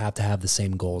anybody that they have to have the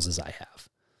same goals as I have.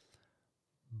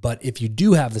 But if you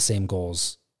do have the same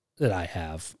goals that I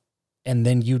have, and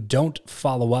then you don't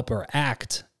follow up or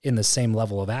act in the same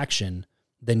level of action,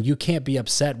 then you can't be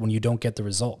upset when you don't get the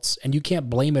results. And you can't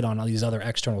blame it on all these other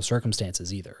external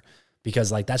circumstances either,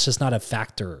 because like that's just not a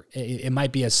factor. It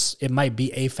might be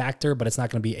a factor, but it's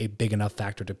not going to be a big enough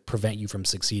factor to prevent you from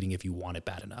succeeding if you want it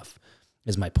bad enough,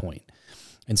 is my point.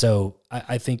 And so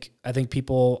I think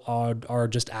people are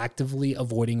just actively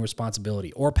avoiding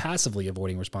responsibility or passively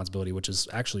avoiding responsibility, which is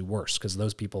actually worse, because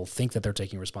those people think that they're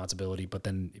taking responsibility, but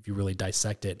then if you really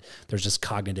dissect it, there's just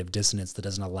cognitive dissonance that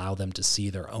doesn't allow them to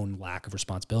see their own lack of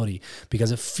responsibility,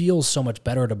 because it feels so much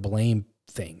better to blame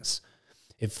things.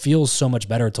 It feels so much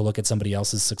better to look at somebody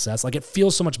else's success. Like it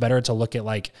feels so much better to look at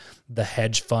like the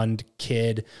hedge fund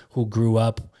kid who grew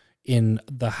up in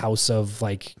the house of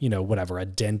like, whatever, a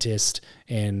dentist,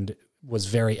 and was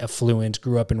very affluent,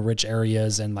 grew up in rich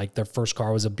areas, and like their first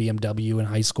car was a BMW in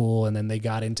high school, and then they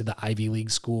got into the Ivy League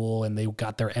school and they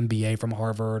got their MBA from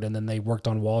Harvard, and then they worked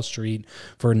on Wall Street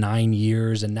for 9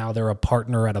 years, and now they're a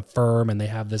partner at a firm and they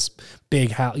have this big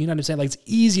house. You know what I'm saying? Like it's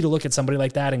easy to look at somebody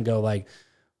like that and go like,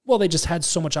 well, they just had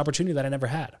so much opportunity that I never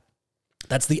had.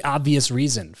 That's the obvious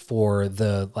reason for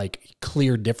the like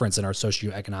clear difference in our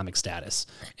socioeconomic status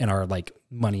and our like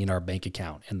money in our bank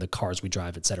account and the cars we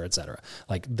drive, et cetera, et cetera.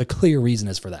 Like the clear reason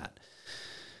is for that.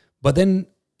 But then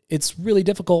it's really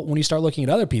difficult when you start looking at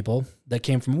other people that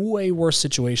came from way worse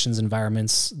situations,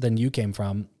 environments than you came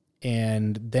from.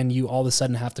 And then you all of a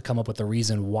sudden have to come up with a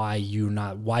reason why you're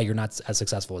not as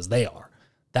successful as they are.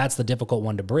 That's the difficult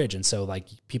one to bridge. And so like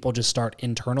people just start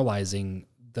internalizing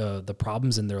the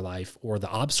problems in their life or the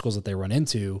obstacles that they run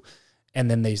into, and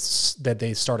then they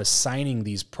start assigning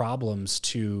these problems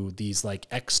to these like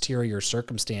exterior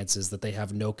circumstances that they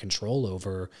have no control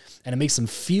over, and it makes them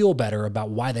feel better about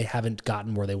why they haven't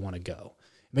gotten where they want to go.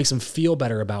 It makes them feel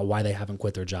better about why they haven't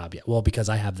quit their job yet. Well, because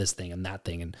I have this thing and that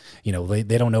thing, and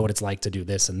they don't know what it's like to do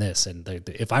this and this, and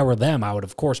if I were them, I would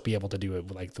of course be able to do it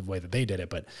like the way that they did it,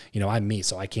 but I'm me,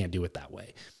 so I can't do it that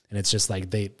way. And it's just like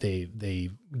they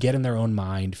get in their own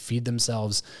mind, feed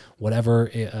themselves whatever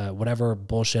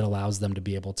bullshit allows them to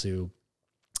be able to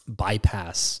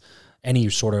bypass any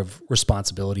sort of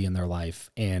responsibility in their life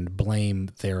and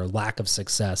blame their lack of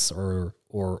success or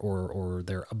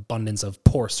their abundance of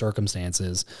poor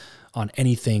circumstances on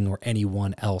anything or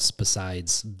anyone else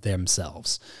besides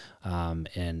themselves.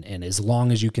 And as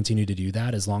long as you continue to do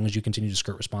that, as long as you continue to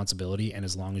skirt responsibility, and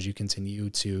as long as you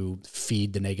continue to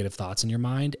feed the negative thoughts in your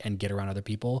mind and get around other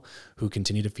people who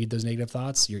continue to feed those negative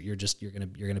thoughts, you're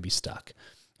gonna be stuck.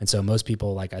 And so most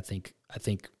people, like, I think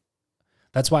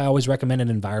that's why I always recommend an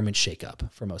environment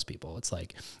shakeup for most people. It's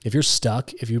like, if you're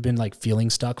stuck, if you've been like feeling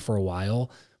stuck for a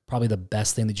while, probably the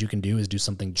best thing that you can do is do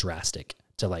something drastic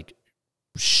to like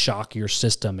shock your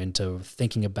system into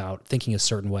thinking a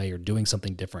certain way or doing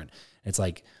something different. It's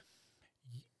like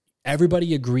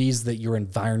everybody agrees that your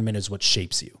environment is what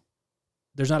shapes you.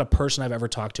 There's not a person I've ever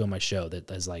talked to on my show that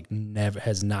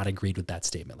has not agreed with that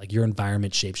statement. Like your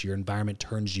environment shapes you. Your environment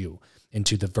turns you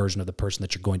into the version of the person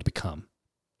that you're going to become.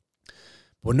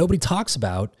 What nobody talks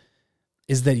about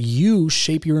is that you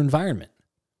shape your environment.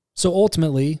 So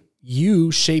ultimately,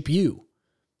 you shape you.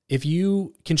 If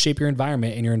you can shape your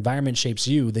environment and your environment shapes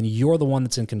you, then you're the one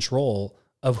that's in control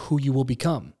of who you will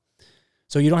become.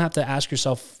 So you don't have to ask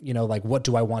yourself, like, what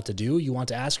do I want to do? You want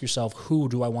to ask yourself, who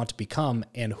do I want to become,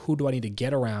 and who do I need to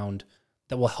get around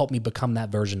that will help me become that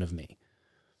version of me?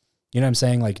 You know what I'm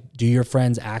saying? Like, do your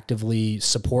friends actively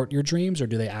support your dreams, or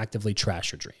do they actively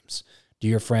trash your dreams? Do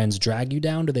your friends drag you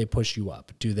down? Do they push you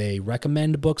up? Do they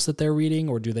recommend books that they're reading,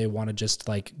 or do they want to just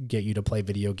like get you to play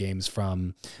video games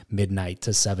from midnight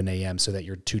to 7 a.m. so that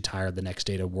you're too tired the next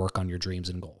day to work on your dreams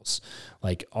and goals?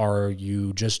 Like, are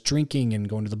you just drinking and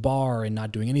going to the bar and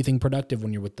not doing anything productive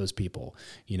when you're with those people?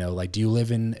 You know, like, do you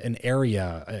live in an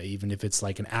area, even if it's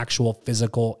like an actual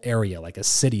physical area, like a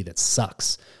city that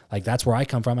sucks? Like, that's where I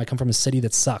come from. I come from a city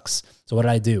that sucks. So what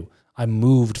did I do? I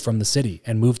moved from the city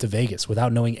and moved to Vegas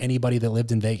without knowing anybody that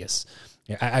lived in Vegas.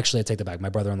 I take that back. My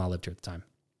brother-in-law lived here at the time,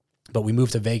 but we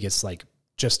moved to Vegas like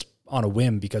just on a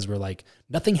whim because we're like,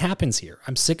 nothing happens here.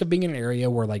 I'm sick of being in an area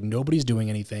where like nobody's doing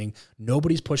anything.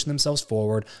 Nobody's pushing themselves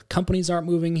forward. Companies aren't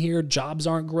moving here. Jobs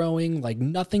aren't growing. Like,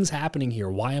 nothing's happening here.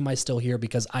 Why am I still here?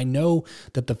 Because I know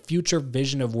that the future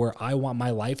vision of where I want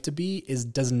my life to be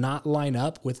does not line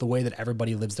up with the way that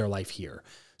everybody lives their life here.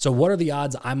 So what are the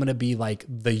odds I'm going to be like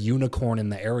the unicorn in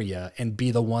the area and be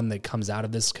the one that comes out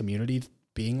of this community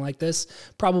being like this?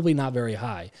 Probably not very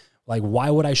high. Like,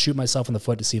 why would I shoot myself in the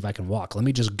foot to see if I can walk? Let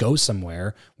me just go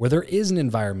somewhere where there is an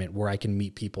environment where I can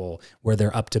meet people, where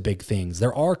they're up to big things.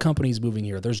 There are companies moving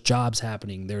here. There's jobs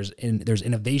happening. There's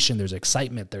innovation. There's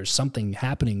excitement. There's something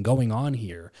happening going on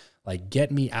here. Like, get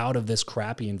me out of this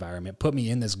crappy environment, put me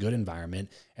in this good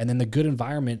environment. And then the good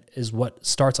environment is what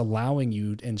starts allowing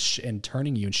you and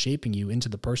turning you and shaping you into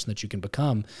the person that you can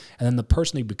become. And then the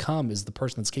person you become is the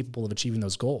person that's capable of achieving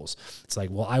those goals. It's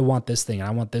like, well, I want this thing and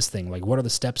I want this thing. Like, what are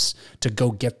the steps to go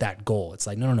get that goal? It's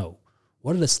like, no.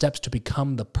 What are the steps to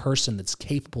become the person that's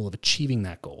capable of achieving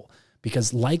that goal?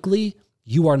 Because likely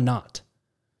you are not.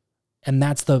 And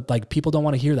that's people don't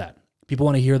want to hear that. People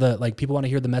want to hear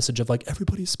the message of like,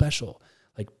 everybody's special.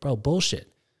 Like, bro, bullshit.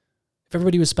 If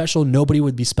everybody was special, nobody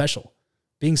would be special.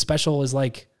 Being special is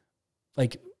like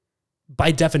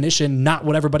by definition, not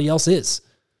what everybody else is.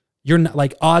 You're not,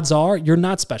 like, odds are you're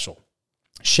not special.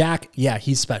 Shaq, yeah,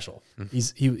 he's special.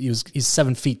 He's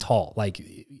 7 feet tall. Like,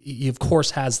 he of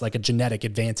course has like a genetic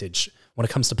advantage when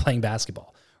it comes to playing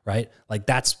basketball, right? Like,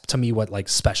 that's to me what like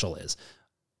special is.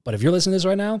 But if you're listening to this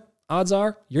right now, odds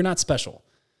are you're not special.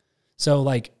 So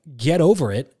like, get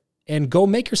over it and go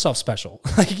make yourself special.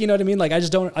 Like, you know what I mean? Like, I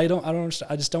just don't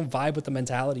vibe with the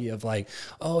mentality of like,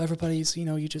 oh, everybody's, you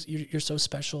know, you're so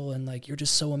special and like, you're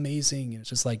just so amazing. And it's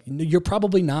just like, you're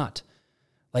probably not.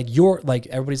 Like,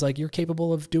 everybody's like, you're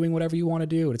capable of doing whatever you want to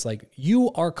do. And it's like, you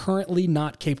are currently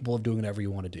not capable of doing whatever you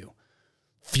want to do.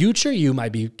 Future you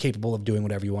might be capable of doing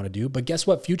whatever you want to do, but guess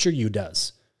what future you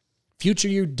does? Future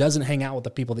you doesn't hang out with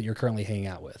the people that you're currently hanging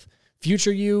out with.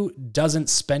 Future you doesn't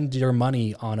spend your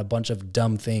money on a bunch of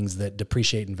dumb things that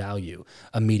depreciate in value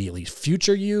immediately.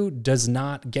 Future you does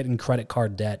not get in credit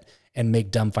card debt and make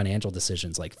dumb financial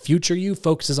decisions. Like, future you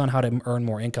focuses on how to earn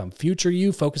more income. Future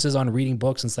you focuses on reading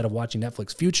books instead of watching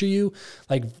Netflix. Future you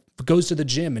like goes to the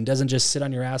gym and doesn't just sit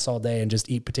on your ass all day and just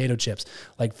eat potato chips.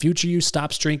 Like, future you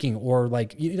stops drinking, or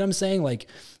like, you know what I'm saying? Like,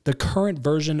 the current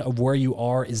version of where you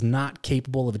are is not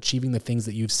capable of achieving the things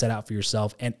that you've set out for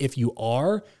yourself. And if you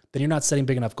are, then you're not setting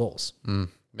big enough goals. Man,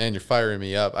 you're firing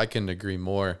me up. I couldn't agree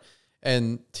more.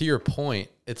 And to your point,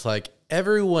 it's like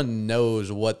everyone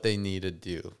knows what they need to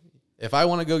do. If I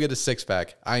want to go get a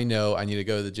six-pack, I know I need to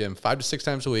go to the gym 5 to 6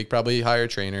 times a week, probably hire a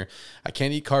trainer. I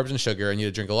can't eat carbs and sugar. I need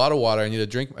to drink a lot of water. I need to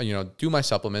drink, do my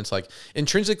supplements. Like,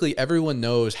 intrinsically, everyone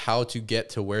knows how to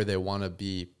get to where they want to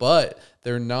be, but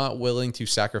they're not willing to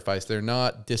sacrifice. They're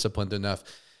not disciplined enough.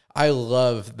 I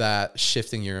love that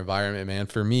shifting your environment, man.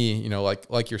 For me,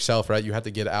 like yourself, right? You have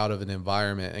to get out of an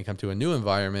environment and come to a new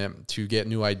environment to get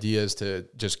new ideas, to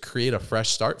just create a fresh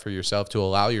start for yourself, to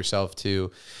allow yourself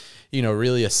to,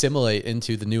 really assimilate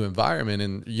into the new environment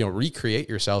and, recreate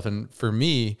yourself. And for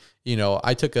me,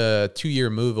 I took a 2-year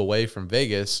move away from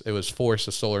Vegas. It was forced.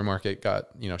 The solar market got,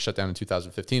 shut down in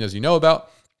 2015, as you know about.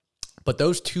 But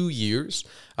those 2 years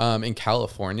in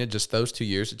California, just those 2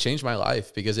 years, it changed my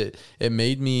life because it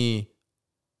made me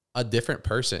a different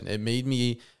person. It made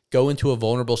me go into a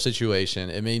vulnerable situation.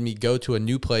 It made me go to a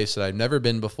new place that I've never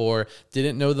been before,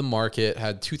 didn't know the market,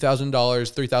 had $2,000,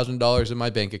 $3,000 in my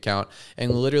bank account,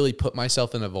 and literally put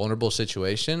myself in a vulnerable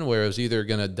situation where I was either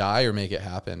going to die or make it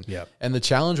happen. Yep. And the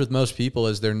challenge with most people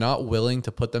is they're not willing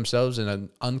to put themselves in an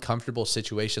uncomfortable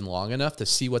situation long enough to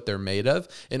see what they're made of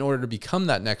in order to become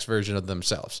that next version of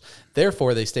themselves.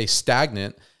 Therefore, they stay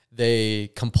stagnant. They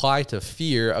comply to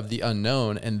fear of the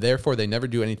unknown, and therefore they never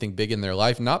do anything big in their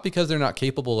life, not because they're not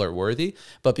capable or worthy,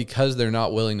 but because they're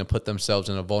not willing to put themselves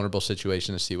in a vulnerable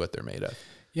situation to see what they're made of.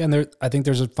 Yeah, and I think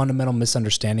there's a fundamental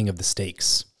misunderstanding of the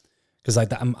stakes, because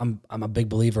like I'm a big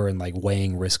believer in like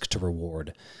weighing risk to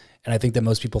reward, and I think that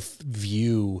most people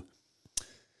view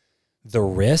the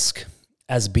risk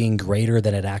as being greater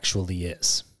than it actually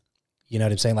is. You know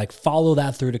what I'm saying? Like follow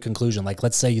that through to conclusion. Like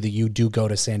let's say that you do go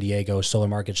to San Diego, solar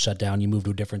market shut down, you move to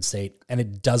a different state and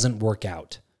it doesn't work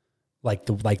out like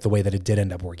the way that it did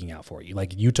end up working out for you.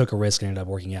 Like you took a risk and ended up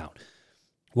working out.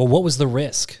 Well, what was the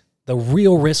risk? The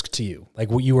real risk to you?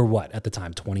 Like what you were what at the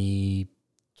time? 23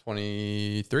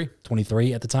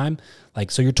 at the time. Like,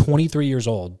 so you're 23 years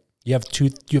old. You have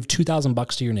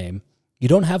 $2,000 to your name. You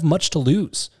don't have much to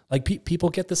lose. Like people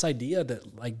get this idea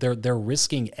that like they're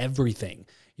risking everything.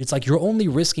 It's like you're only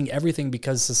risking everything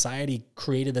because society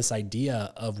created this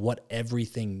idea of what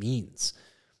everything means,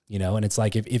 you know? And it's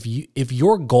like, if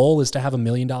your goal is to have $1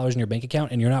 million in your bank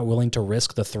account and you're not willing to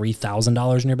risk the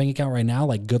 $3,000 in your bank account right now,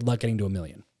 like good luck getting to $1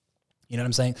 million. You know what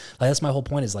I'm saying? Like that's my whole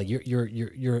point is like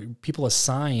you're people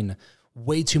assign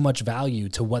way too much value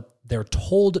to what they're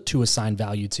told to assign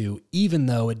value to, even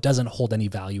though it doesn't hold any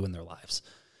value in their lives.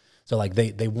 So like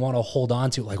they want to hold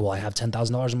on to like, well, I have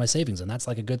 $10,000 in my savings and that's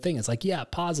like a good thing. It's like, yeah,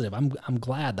 positive. I'm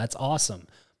glad. That's awesome.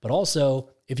 But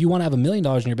also if you want to have $1 million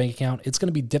in your bank account, it's going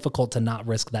to be difficult to not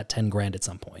risk that 10 grand at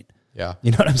some point. Yeah.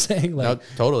 You know what I'm saying? Like, no,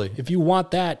 totally. If you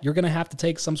want that, you're going to have to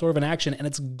take some sort of an action and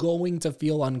it's going to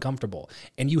feel uncomfortable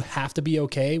and you have to be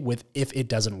okay with if it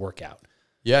doesn't work out.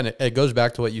 Yeah, and it goes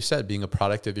back to what you said, being a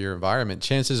product of your environment.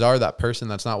 Chances are that person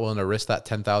that's not willing to risk that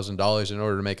 $10,000 in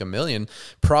order to make $1 million,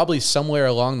 probably somewhere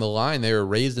along the line, they were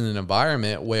raised in an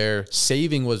environment where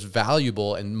saving was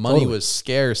valuable and money was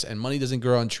scarce and money doesn't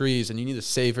grow on trees and you need to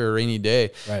save for a rainy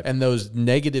day. Right. And those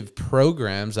negative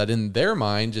programs that in their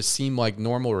mind just seem like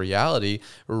normal reality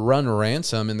run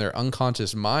ransom in their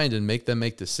unconscious mind and make them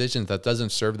make decisions that doesn't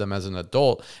serve them as an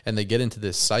adult. And they get into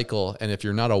this cycle. And if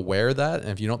you're not aware of that, and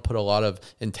if you don't put a lot of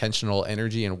intentional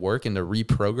energy and work into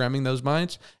reprogramming those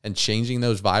minds and changing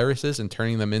those viruses and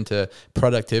turning them into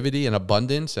productivity and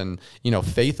abundance and, you know,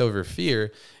 faith over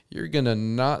fear, you're going to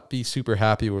not be super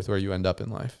happy with where you end up in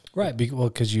life. Right. Well,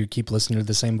 because you keep listening to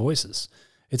the same voices.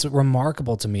 It's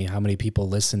remarkable to me how many people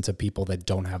listen to people that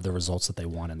don't have the results that they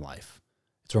want in life.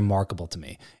 It's remarkable to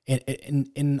me.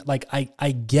 And like,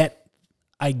 I get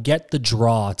the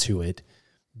draw to it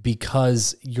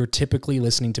because you're typically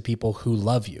listening to people who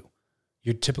love you.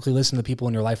 You're typically listening to people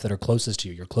in your life that are closest to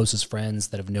you, your closest friends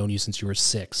that have known you since you were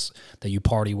 6, that you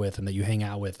party with and that you hang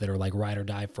out with, that are like ride or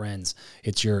die friends.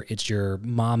 It's your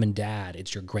mom and dad.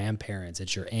 It's your grandparents.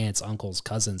 It's your aunts, uncles,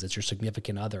 cousins. It's your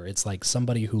significant other. It's like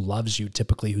somebody who loves you,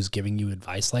 typically who's giving you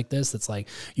advice like this. That's like,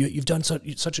 you've done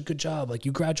such a good job. Like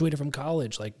you graduated from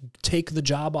college. Like take the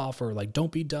job offer. Like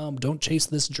don't be dumb. Don't chase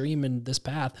this dream and this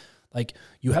path. Like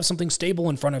you have something stable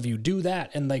in front of you, do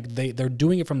that. And like they're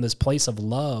doing it from this place of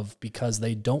love because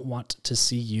they don't want to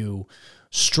see you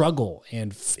struggle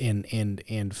and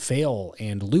fail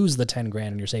and lose the 10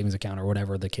 grand in your savings account or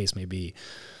whatever the case may be.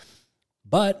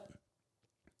 But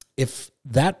if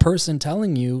that person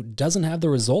telling you doesn't have the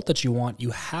result that you want,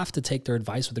 you have to take their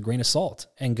advice with a grain of salt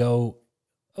and go,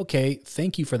 okay,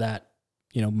 thank you for that,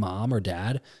 you know, mom or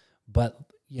dad, but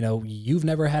you know, you've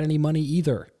never had any money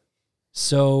either.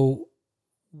 So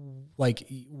like,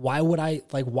 why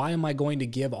am I going to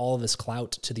give all of this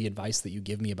clout to the advice that you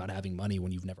give me about having money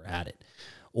when you've never had it?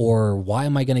 Or why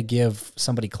am I going to give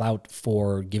somebody clout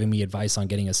for giving me advice on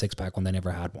getting a 6-pack when they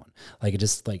never had one? Like, it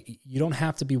just like, you don't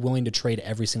have to be willing to trade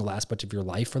every single aspect of your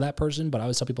life for that person. But I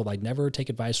always tell people, like, never take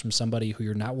advice from somebody who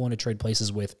you're not willing to trade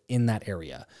places with in that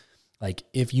area. Like,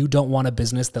 if you don't want a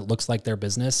business that looks like their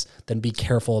business, then be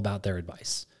careful about their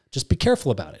advice. Just be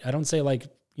careful about it. I don't say like,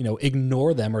 you know,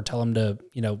 ignore them or tell them to,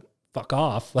 you know, fuck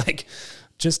off. Like,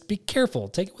 just be careful.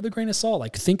 Take it with a grain of salt.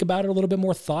 Like, think about it a little bit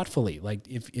more thoughtfully. Like,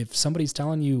 if somebody's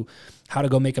telling you how to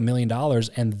go make $1 million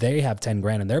and they have 10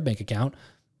 grand in their bank account,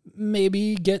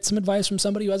 maybe get some advice from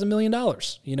somebody who has $1 million.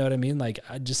 You know what I mean? Like,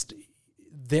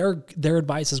 their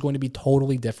advice is going to be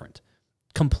totally different,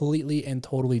 completely and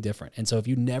totally different. And so if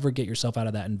you never get yourself out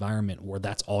of that environment where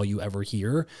that's all you ever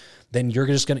hear, then you're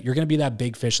going to be that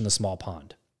big fish in the small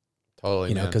pond. Totally.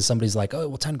 You know, because somebody's like, oh,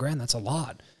 well, 10 grand, that's a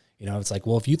lot. You know, it's like,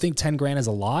 well, if you think 10 grand is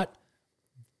a lot,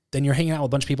 then you're hanging out with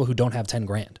a bunch of people who don't have 10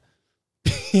 grand.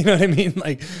 You know what I mean?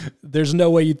 Like, there's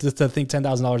no way to think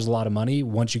 $10,000 is a lot of money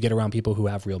once you get around people who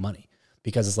have real money,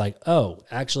 because it's like, oh,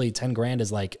 actually 10 grand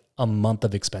is like a month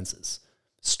of expenses.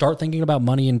 Start thinking about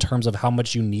money in terms of how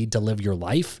much you need to live your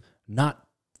life, not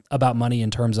about money in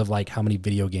terms of like how many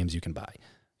video games you can buy.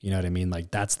 You know what I mean?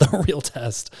 Like, that's the real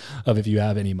test of if you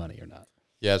have any money or not.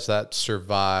 Yeah, it's that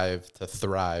survive to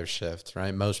thrive shift,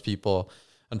 right? Most people,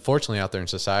 unfortunately, out there in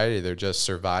society, they're just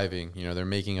surviving. You know, they're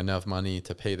making enough money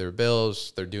to pay their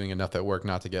bills. They're doing enough at work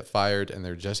not to get fired, and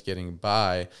they're just getting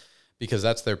by. because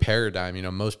that's their paradigm.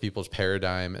 Most people's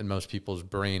paradigm and most people's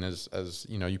brain, as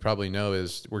you probably know,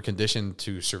 is we're conditioned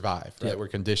to survive, right? Yeah. We're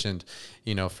conditioned,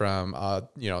 from,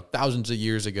 thousands of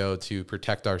years ago to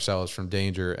protect ourselves from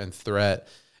danger and threat.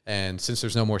 And since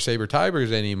there's no more saber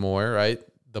tigers anymore, right?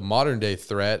 The modern day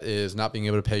threat is not being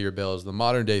able to pay your bills. The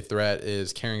modern day threat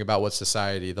is caring about what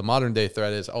society. The modern day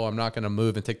threat is, I'm not going to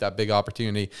move and take that big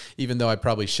opportunity, even though I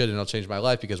probably should, and it'll change my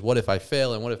life, because what if I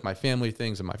fail, and what if my family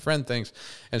thinks and my friend thinks,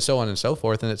 and so on and so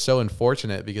forth. And it's so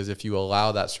unfortunate, because if you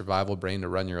allow that survival brain to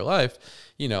run your life,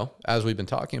 as we've been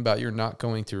talking about, you're not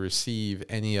going to receive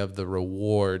any of the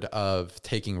reward of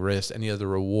taking risks, any of the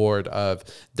reward of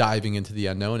diving into the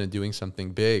unknown and doing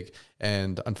something big.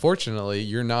 And unfortunately,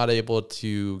 you're not able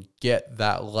to get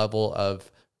that level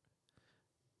of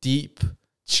deep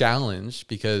challenge,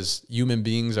 because human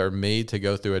beings are made to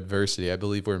go through adversity. I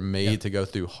believe we're made to go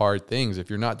through hard things.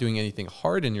 If you're not doing anything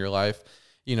hard in your life,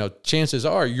 chances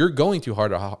are you're going to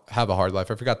have a hard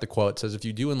life. I forgot the quote. It says, if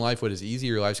you do in life what is easy,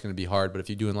 your life's going to be hard. But if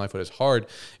you do in life what is hard,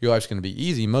 your life's going to be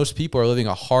easy. Most people are living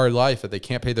a hard life, that they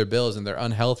can't pay their bills, and they're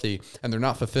unhealthy, and they're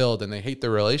not fulfilled, and they hate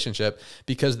their relationship,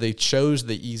 because they chose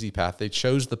the easy path. They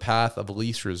chose the path of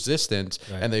least resistance,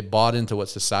 right, and they bought into what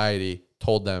society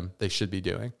told them they should be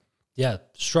doing. Yeah.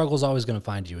 Struggle's always going to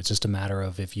find you. It's just a matter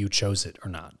of if you chose it or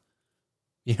not.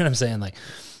 You know what I'm saying? Like,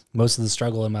 most of the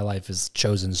struggle in my life is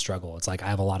chosen struggle. It's like I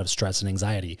have a lot of stress and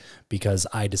anxiety because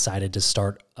I decided to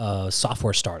start a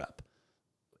software startup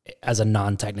as a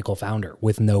non-technical founder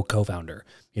with no co-founder.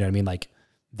 You know what I mean? Like,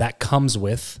 that comes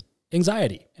with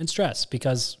anxiety and stress,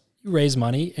 because you raise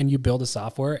money and you build a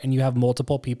software and you have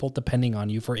multiple people depending on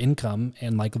you for income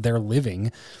and like their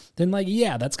living. Then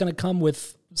that's going to come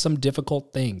with some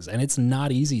difficult things, and it's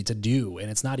not easy to do.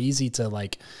 And it's not easy to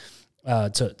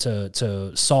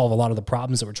to solve a lot of the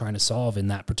problems that we're trying to solve in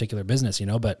that particular business,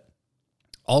 but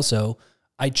also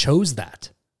I chose that.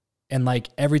 And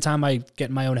every time I get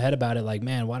in my own head about it,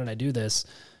 man, why did I do this?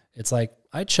 It's like,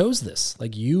 I chose this.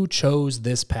 You chose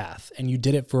this path and you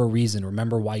did it for a reason.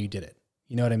 Remember why you did it.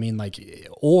 You know what I mean?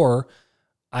 Or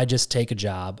I just take a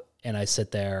job and I sit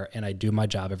there and I do my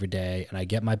job every day and I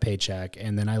get my paycheck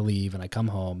and then I leave and I come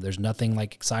home. There's nothing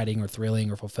exciting or thrilling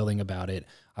or fulfilling about it.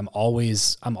 I'm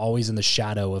always in the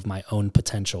shadow of my own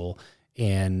potential,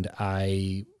 and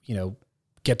I,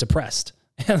 get depressed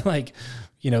and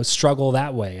struggle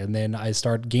that way. And then I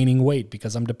start gaining weight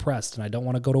because I'm depressed and I don't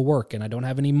want to go to work and I don't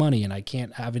have any money and I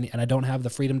can't have any, and I don't have the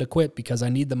freedom to quit because I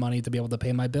need the money to be able to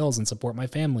pay my bills and support my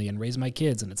family and raise my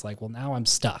kids. And it's like, well, now I'm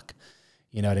stuck.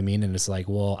 You know what I mean? And it's like,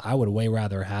 well, I would way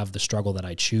rather have the struggle that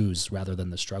I choose rather than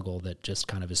the struggle that just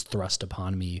kind of is thrust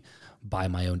upon me by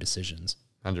my own decisions.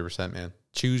 100%, man.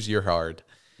 Choose your hard.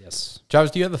 Yes.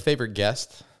 Travis, do you have a favorite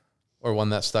guest or one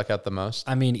that stuck out the most?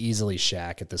 I mean, easily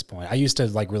Shaq at this point. I used to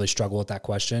really struggle with that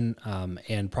question.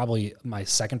 And probably my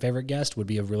second favorite guest would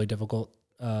be a really difficult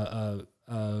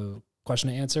question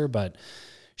to answer, but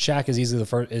Shaq is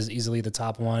easily the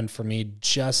top one for me,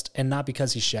 and not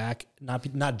because he's Shaq,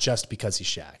 not just because he's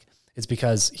Shaq. It's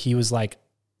because he was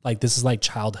this is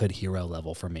childhood hero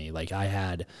level for me.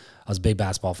 I was a big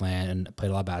basketball fan and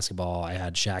played a lot of basketball. I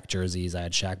had Shaq jerseys, I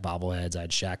had Shaq bobbleheads, I had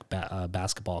Shaq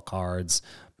basketball cards,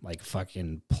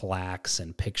 fucking plaques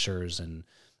and pictures, and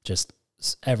just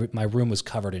my room was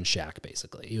covered in Shaq,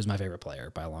 basically. He was my favorite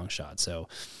player by a long shot. So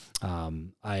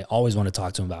I always wanted to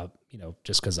talk to him about,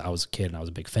 just because I was a kid and I was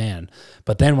a big fan.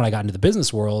 But then when I got into the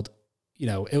business world,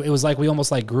 it was we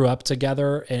almost grew up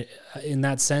together in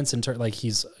that sense.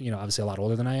 He's, obviously a lot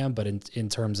older than I am, but in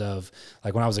terms of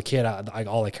when I was a kid,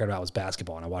 all I cared about was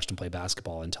basketball, and I watched him play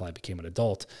basketball until I became an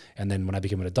adult. And then when I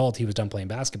became an adult, he was done playing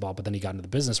basketball, but then he got into the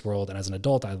business world. And as an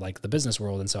adult, I liked the business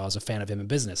world. And so I was a fan of him in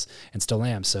business and still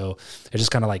am. So it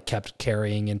just kind of kept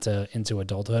carrying into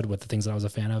adulthood with the things that I was a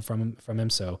fan of from him.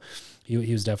 So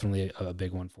he was definitely a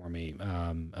big one for me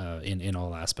in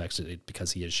all aspects,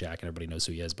 because he is Shaq and everybody knows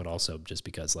who he is, but also just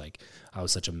because I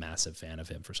was such a massive fan of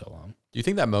him for so long. Do you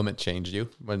think that moment changed you,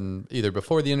 when either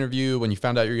before the interview, when you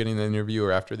found out you're getting the interview,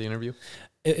 or after the interview?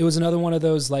 It was another one of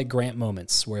those Grant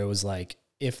moments where it was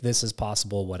if this is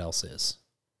possible, what else is?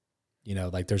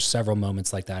 There's several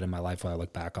moments like that in my life where I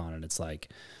look back on, and it's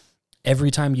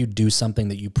every time you do something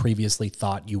that you previously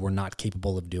thought you were not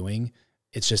capable of doing,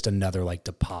 it's just another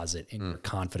deposit in your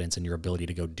confidence and your ability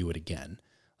to go do it again.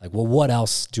 Well, what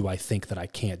else do I think that I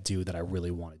can't do that I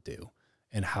really want to do?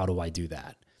 And how do I do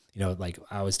that? I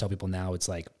always tell people now, it's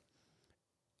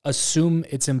assume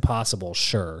it's impossible,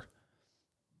 sure.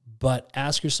 But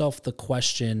ask yourself the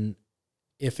question,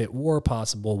 if it were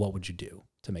possible, what would you do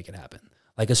to make it happen?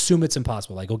 Assume it's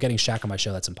impossible. Getting Shaq on my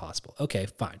show, that's impossible. Okay,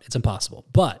 fine. It's impossible.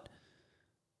 But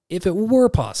if it were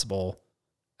possible,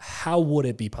 how would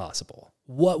it be possible?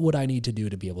 What would I need to do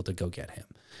to be able to go get him?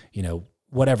 You know,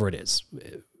 whatever it is,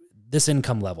 this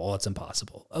income level, oh, it's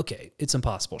impossible. Okay, it's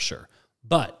impossible, sure.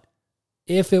 But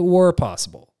if it were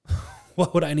possible,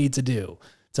 what would I need to do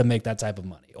to make that type of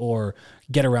money, or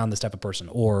get around this type of person,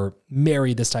 or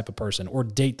marry this type of person, or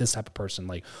date this type of person?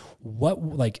 Like,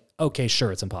 okay,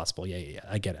 sure, it's impossible. Yeah.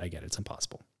 I get it. It's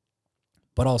impossible.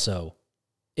 But also,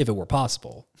 if it were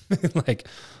possible, like,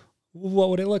 what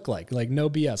would it look like? Like, no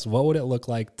BS. What would it look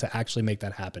like to actually make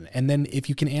that happen? And then if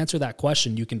you can answer that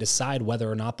question, you can decide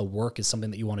whether or not the work is something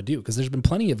that you want to do. Because there's been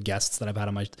plenty of guests that I've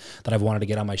had that I've wanted to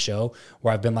get on my show,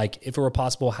 where I've been like, if it were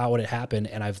possible, how would it happen?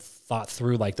 And I've thought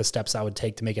through like the steps I would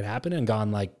take to make it happen, and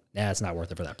gone like, nah, it's not worth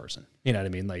it for that person. You know what I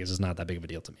mean? Like, it's just not that big of a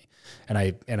deal to me. And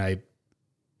I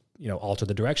alter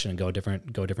the direction and go a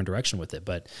different direction with it.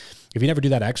 But if you never do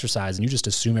that exercise and you just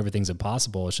assume everything's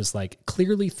impossible, it's just like,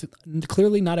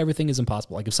 clearly not everything is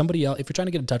impossible. Like, if you're trying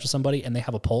to get in touch with somebody and they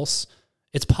have a pulse,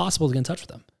 it's possible to get in touch with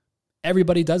them.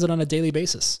 Everybody does it on a daily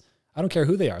basis. I don't care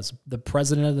who they are. It's the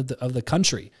president of the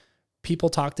country. People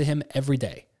talk to him every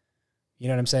day. You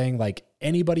know what I'm saying? Like,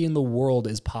 anybody in the world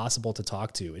is possible to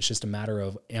talk to. It's just a matter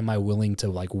of, am I willing to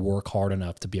like work hard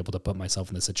enough to be able to put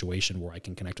myself in a situation where I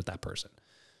can connect with that person?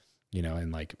 You know,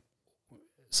 and like,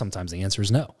 sometimes the answer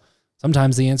is no.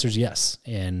 Sometimes the answer is yes.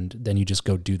 And then you just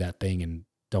go do that thing and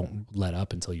don't let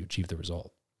up until you achieve the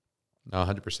result. No,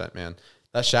 100%, man.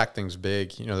 That Shaq thing's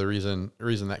big. You know, the reason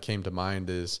that came to mind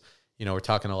is, you know, we're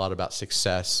talking a lot about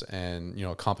success and, you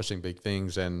know, accomplishing big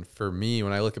things. And for me,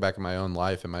 when I look back at my own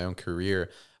life and my own career,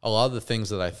 a lot of the things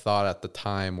that I thought at the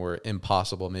time were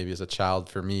impossible, maybe as a child,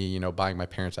 for me, you know, buying my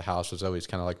parents a house was always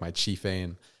kind of like my chief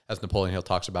aim, as Napoleon Hill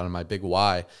talks about in My Big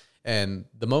Why. And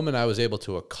the moment I was able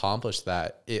to accomplish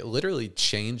that, it literally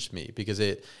changed me, because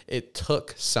it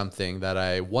took something that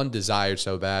I, one, desired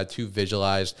so bad, two,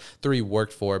 visualized, three,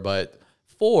 worked for, but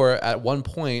four, at one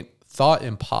point, thought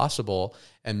impossible,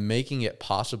 and making it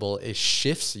possible, it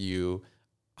shifts you,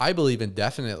 I believe,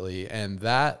 indefinitely. And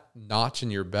that notch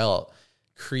in your belt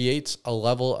creates a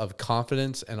level of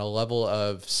confidence and a level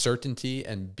of certainty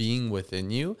and being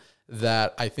within you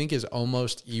that I think is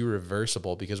almost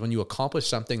irreversible, because when you accomplish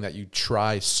something that you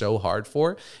try so hard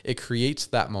for, it creates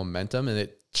that momentum and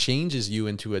it changes you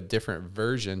into a different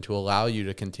version to allow you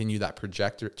to continue that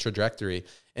trajectory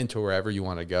into wherever you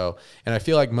want to go. And I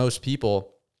feel like most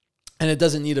people, and it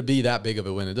doesn't need to be that big of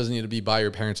a win. It doesn't need to be buy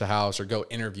your parents a house or go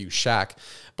interview Shaq.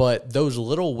 But those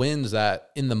little wins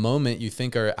that in the moment you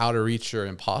think are out of reach or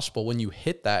impossible, when you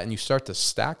hit that and you start to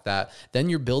stack that, then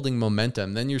you're building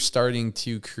momentum. Then you're starting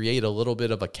to create a little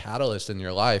bit of a catalyst in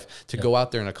your life to go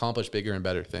out there and accomplish bigger and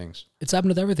better things. It's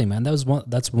happened with everything, man.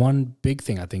 That's one big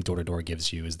thing I think door-to-door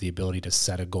gives you, is the ability to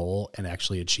set a goal and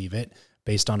actually achieve it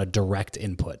based on a direct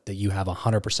input that you have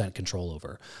 100% control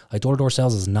over. Like, door-to-door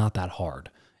sales is not that hard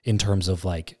in terms of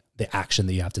like the action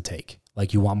that you have to take.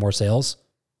 Like, you want more sales?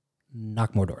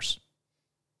 Knock more doors.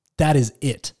 That is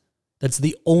it. That's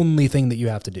the only thing that you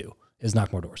have to do, is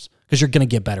knock more doors, because you're going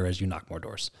to get better as you knock more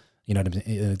doors. You know what I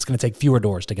mean? It's going to take fewer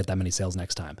doors to get that many sales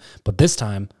next time. But this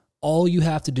time, all you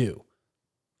have to do,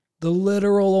 the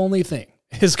literal only thing,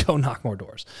 is go knock more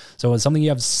doors. So it's something you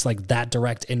have like that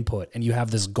direct input, and you have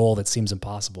this goal that seems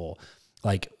impossible.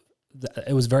 Like,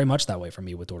 it was very much that way for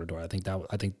me with door-to-door. I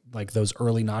think like those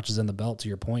early notches in the belt, to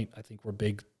your point, I think were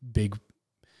big,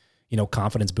 you know,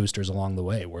 confidence boosters along the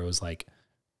way, where it was like,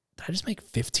 did I just make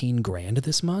 15 grand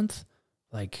this month?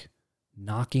 Like,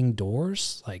 knocking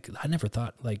doors? Like, I never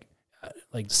thought like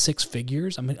 6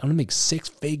 figures. I'm going to make 6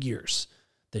 figures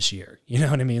this year. You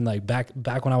know what I mean? Like,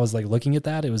 back when I was like looking at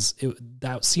that,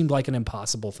 that seemed like an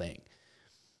impossible thing.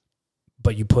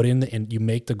 But you put in and you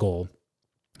make the goal.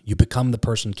 You become the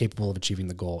person capable of achieving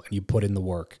the goal, and you put in the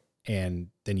work, and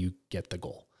then you get the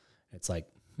goal. It's like,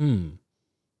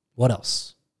 what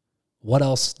else? What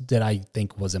else did I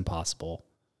think was impossible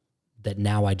that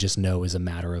now I just know is a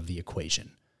matter of the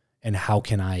equation? And how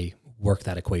can I work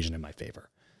that equation in my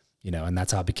favor? You know, and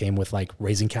that's how it became with like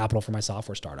raising capital for my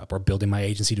software startup, or building my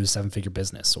agency to a 7-figure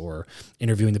business, or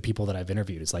interviewing the people that I've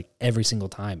interviewed. It's like every single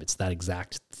time it's that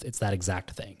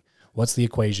exact thing. What's the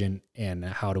equation, and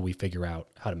how do we figure out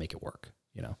how to make it work?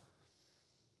 You know,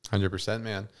 100%,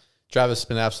 man. Travis, it's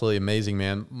been absolutely amazing,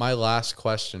 man. My last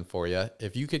question for you: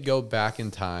 if you could go back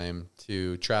in time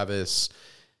to Travis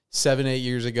 7-8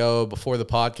 years ago, before the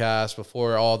podcast,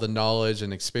 before all the knowledge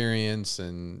and experience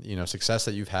and, you know, success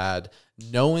that you've had,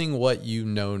 knowing what you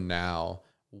know now,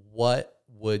 what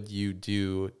would you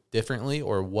do differently,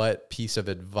 or what piece of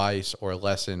advice or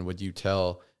lesson would you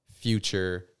tell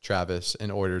future Travis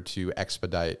in order to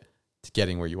expedite to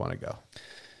getting where you want to go?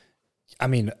 I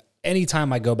mean,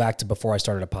 anytime I go back to before I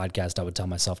started a podcast, I would tell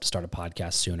myself to start a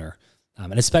podcast sooner.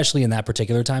 And especially in that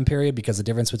particular time period, because the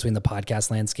difference between the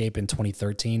podcast landscape in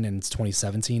 2013 and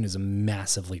 2017 is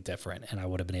massively different. And I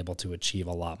would have been able to achieve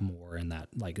a lot more in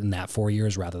that 4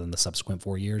 years rather than the subsequent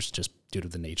 4 years, just due to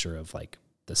the nature of like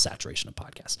the saturation of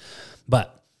podcasts.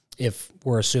 But if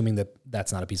we're assuming that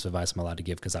that's not a piece of advice I'm allowed to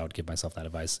give, because I would give myself that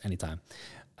advice anytime,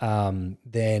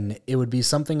 then it would be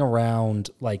something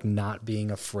around like not being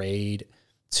afraid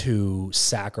to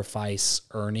sacrifice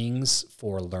earnings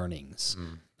for learnings.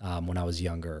 When I was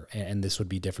younger, and this would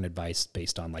be different advice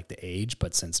based on like the age,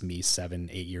 but since me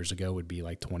 7-8 years ago would be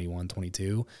like 21,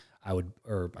 22,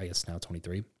 or I guess now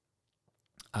 23.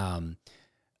 I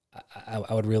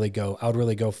would really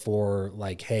go for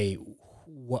like, hey,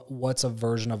 what's a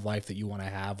version of life that you want to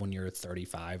have when you're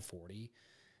 35, 40,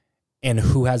 and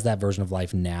who has that version of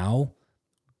life now?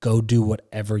 Go do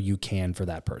whatever you can for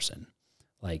that person.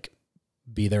 Like,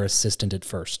 be their assistant at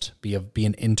first, be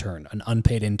an intern, an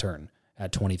unpaid intern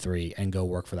at 23, and go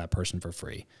work for that person for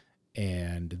free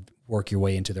and work your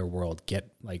way into their world.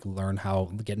 Get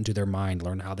into their mind,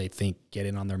 learn how they think, get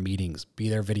in on their meetings, be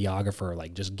their videographer,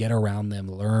 like just get around them,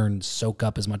 learn, soak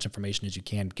up as much information as you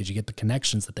can, because you get the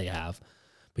connections that they have,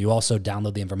 but you also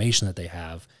download the information that they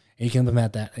have, and you can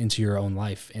implement that into your own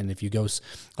life. And if you go,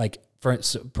 like, for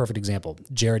perfect example,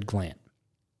 Jared Glant,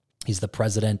 he's the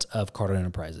president of Carter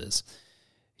Enterprises.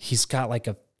 He's got like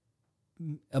a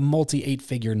multi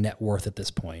 8-figure net worth at this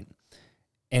point,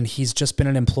 and he's just been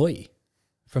an employee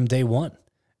from day one.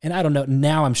 And I don't know,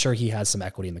 now I'm sure he has some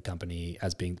equity in the company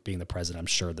as being the president. I'm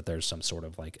sure that there's some sort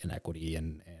of like an equity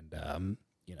and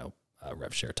a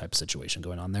rev share type situation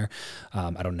going on there.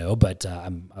 I don't know, but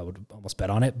I would almost bet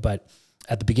on it. But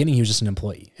at the beginning, he was just an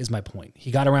employee, is my point.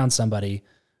 He got around somebody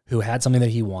who had something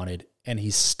that he wanted, and he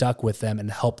stuck with them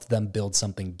and helped them build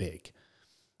something big.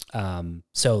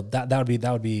 So that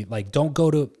would be like, don't go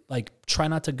to, like, try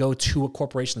not to go to a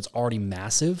corporation that's already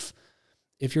massive.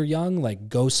 If you're young, like,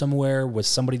 go somewhere with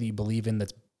somebody that you believe in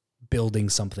that's building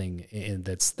something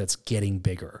that's getting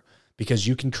bigger, because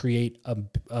you can create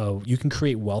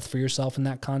wealth for yourself in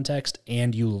that context,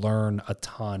 and you learn a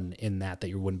ton in that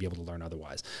you wouldn't be able to learn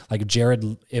otherwise. Like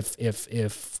Jared,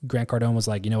 if Grant Cardone was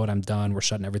like, you know what, I'm done, we're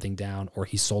shutting everything down, or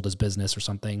he sold his business or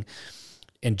something,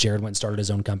 and Jared went and started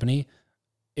his own company,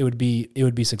 it would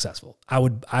be successful. I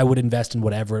would invest in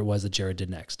whatever it was that Jared did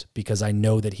next, because I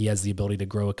know that he has the ability to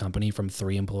grow a company from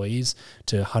 3 employees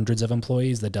to hundreds of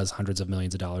employees that does hundreds of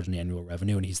millions of dollars in annual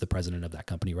revenue. And he's the president of that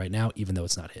company right now, even though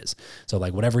it's not his. So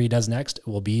like whatever he does next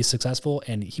will be successful,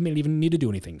 and he may not even need to do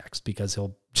anything next, because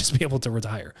he'll just be able to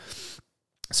retire.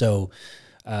 So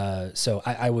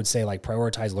I would say, like,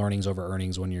 prioritize learnings over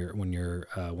earnings when you're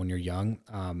young.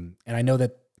 And I know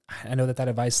that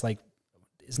advice, like,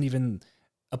 isn't even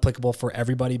applicable for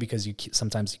everybody, because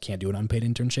sometimes you can't do an unpaid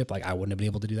internship. Like, I wouldn't have been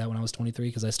able to do that when I was 23,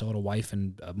 because I still had a wife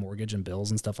and a mortgage and bills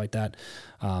and stuff like that.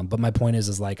 But my point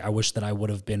is like, I wish that I would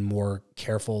have been more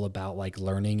careful about like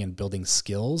learning and building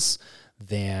skills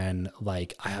than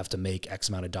like, I have to make X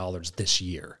amount of dollars this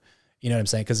year. You know what I'm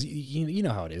saying? Because you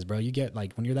know how it is, bro. You get,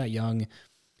 like, when you're that young,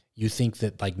 you think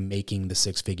that like making the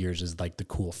 6 figures is like the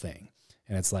cool thing.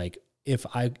 And it's like, if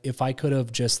I could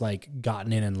have just like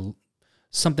gotten in and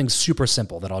something super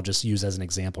simple that I'll just use as an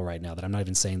example right now, that I'm not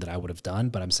even saying that I would have done,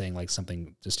 but I'm saying like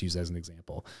something just use as an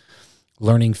example.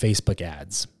 Learning Facebook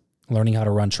ads, learning how to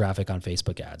run traffic on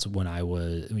Facebook ads when I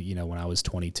was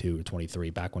 22 or 23,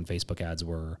 back when Facebook ads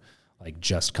were like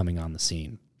just coming on the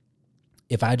scene.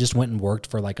 If I just went and worked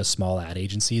for like a small ad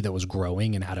agency that was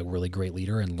growing and had a really great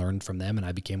leader and learned from them, and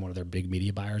I became one of their big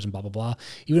media buyers and blah, blah, blah,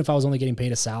 even if I was only getting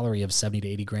paid a salary of 70 to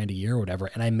 80 grand a year or whatever,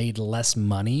 and I made less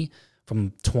money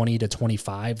from 20 to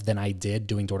 25 than I did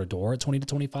doing door-to-door at 20 to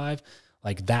 25,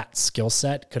 like that skill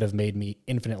set could have made me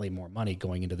infinitely more money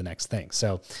going into the next thing.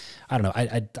 So I don't know.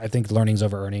 I think learnings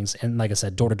over earnings. And like I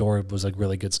said, door-to-door was a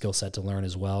really good skill set to learn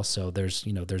as well. So there's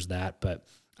that, but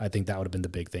I think that would have been the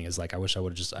big thing, is like, I wish I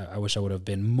would have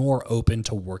been more open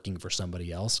to working for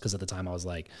somebody else. Cause at the time I was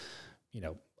like,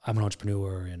 I'm an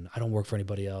entrepreneur and I don't work for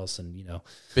anybody else. And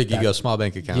big ego, small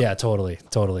bank account. Yeah, totally.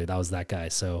 That was that guy.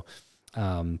 So,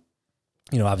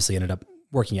 obviously ended up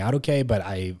working out okay, but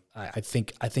I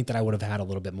think that I would have had a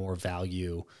little bit more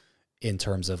value in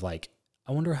terms of like,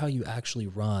 I wonder how you actually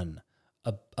run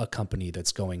a company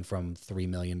that's going from $3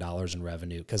 million in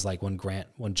revenue. Cause like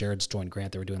when Jared's joined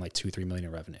Grant, they were doing like 2-3 million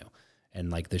in revenue.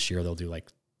 And like this year they'll do like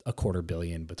 $250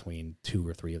 million between 2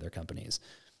 or 3 of their companies.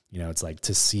 It's like,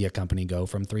 to see a company go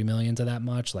from 3 million to that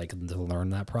much, like to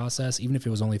learn that process, even if it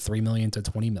was only 3 million to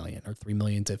 20 million or 3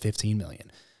 million to 15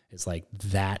 million, it's like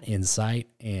that insight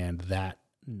and that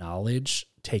knowledge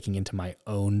taking into my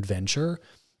own venture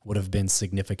would have been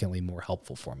significantly more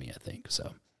helpful for me, I think.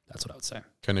 So that's what I would say.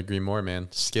 Couldn't agree more, man.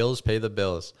 Skills pay the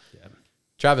bills. Yeah.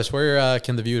 Travis, where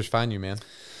can the viewers find you, man?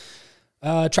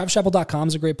 TravisChappell.com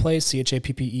is a great place.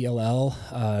 CHAPPELL,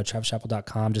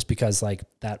 TravisChappell.com, just because like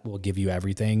that will give you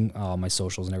everything, my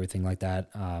socials and everything like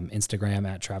that. Instagram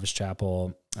at Travis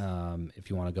Chappell.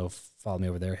 If you want to go follow me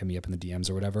over there, hit me up in the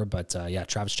DMs or whatever. But yeah,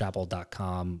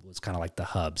 TravisChappell.com was kind of like the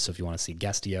hub. So if you want to see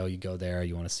Guestio, you go there.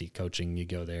 You want to see coaching, you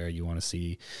go there. You want to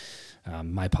see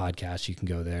my podcast, you can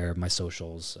go there. My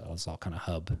socials, it's all kind of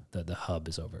hub. The hub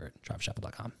is over at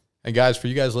TravisChappell.com. And guys, for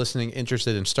you guys listening,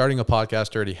 interested in starting a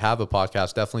podcast, already have a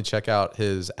podcast, definitely check out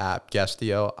his app,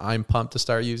 Guestio. I'm pumped to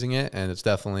start using it, and it's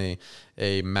definitely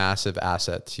a massive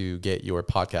asset to get your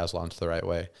podcast launched the right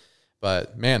way.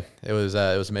 But man, it was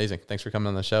amazing. Thanks for coming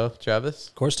on the show, Travis.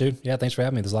 Of course, dude. Yeah, thanks for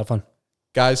having me. This is a lot of fun.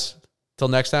 Guys, till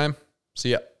next time,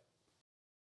 see ya.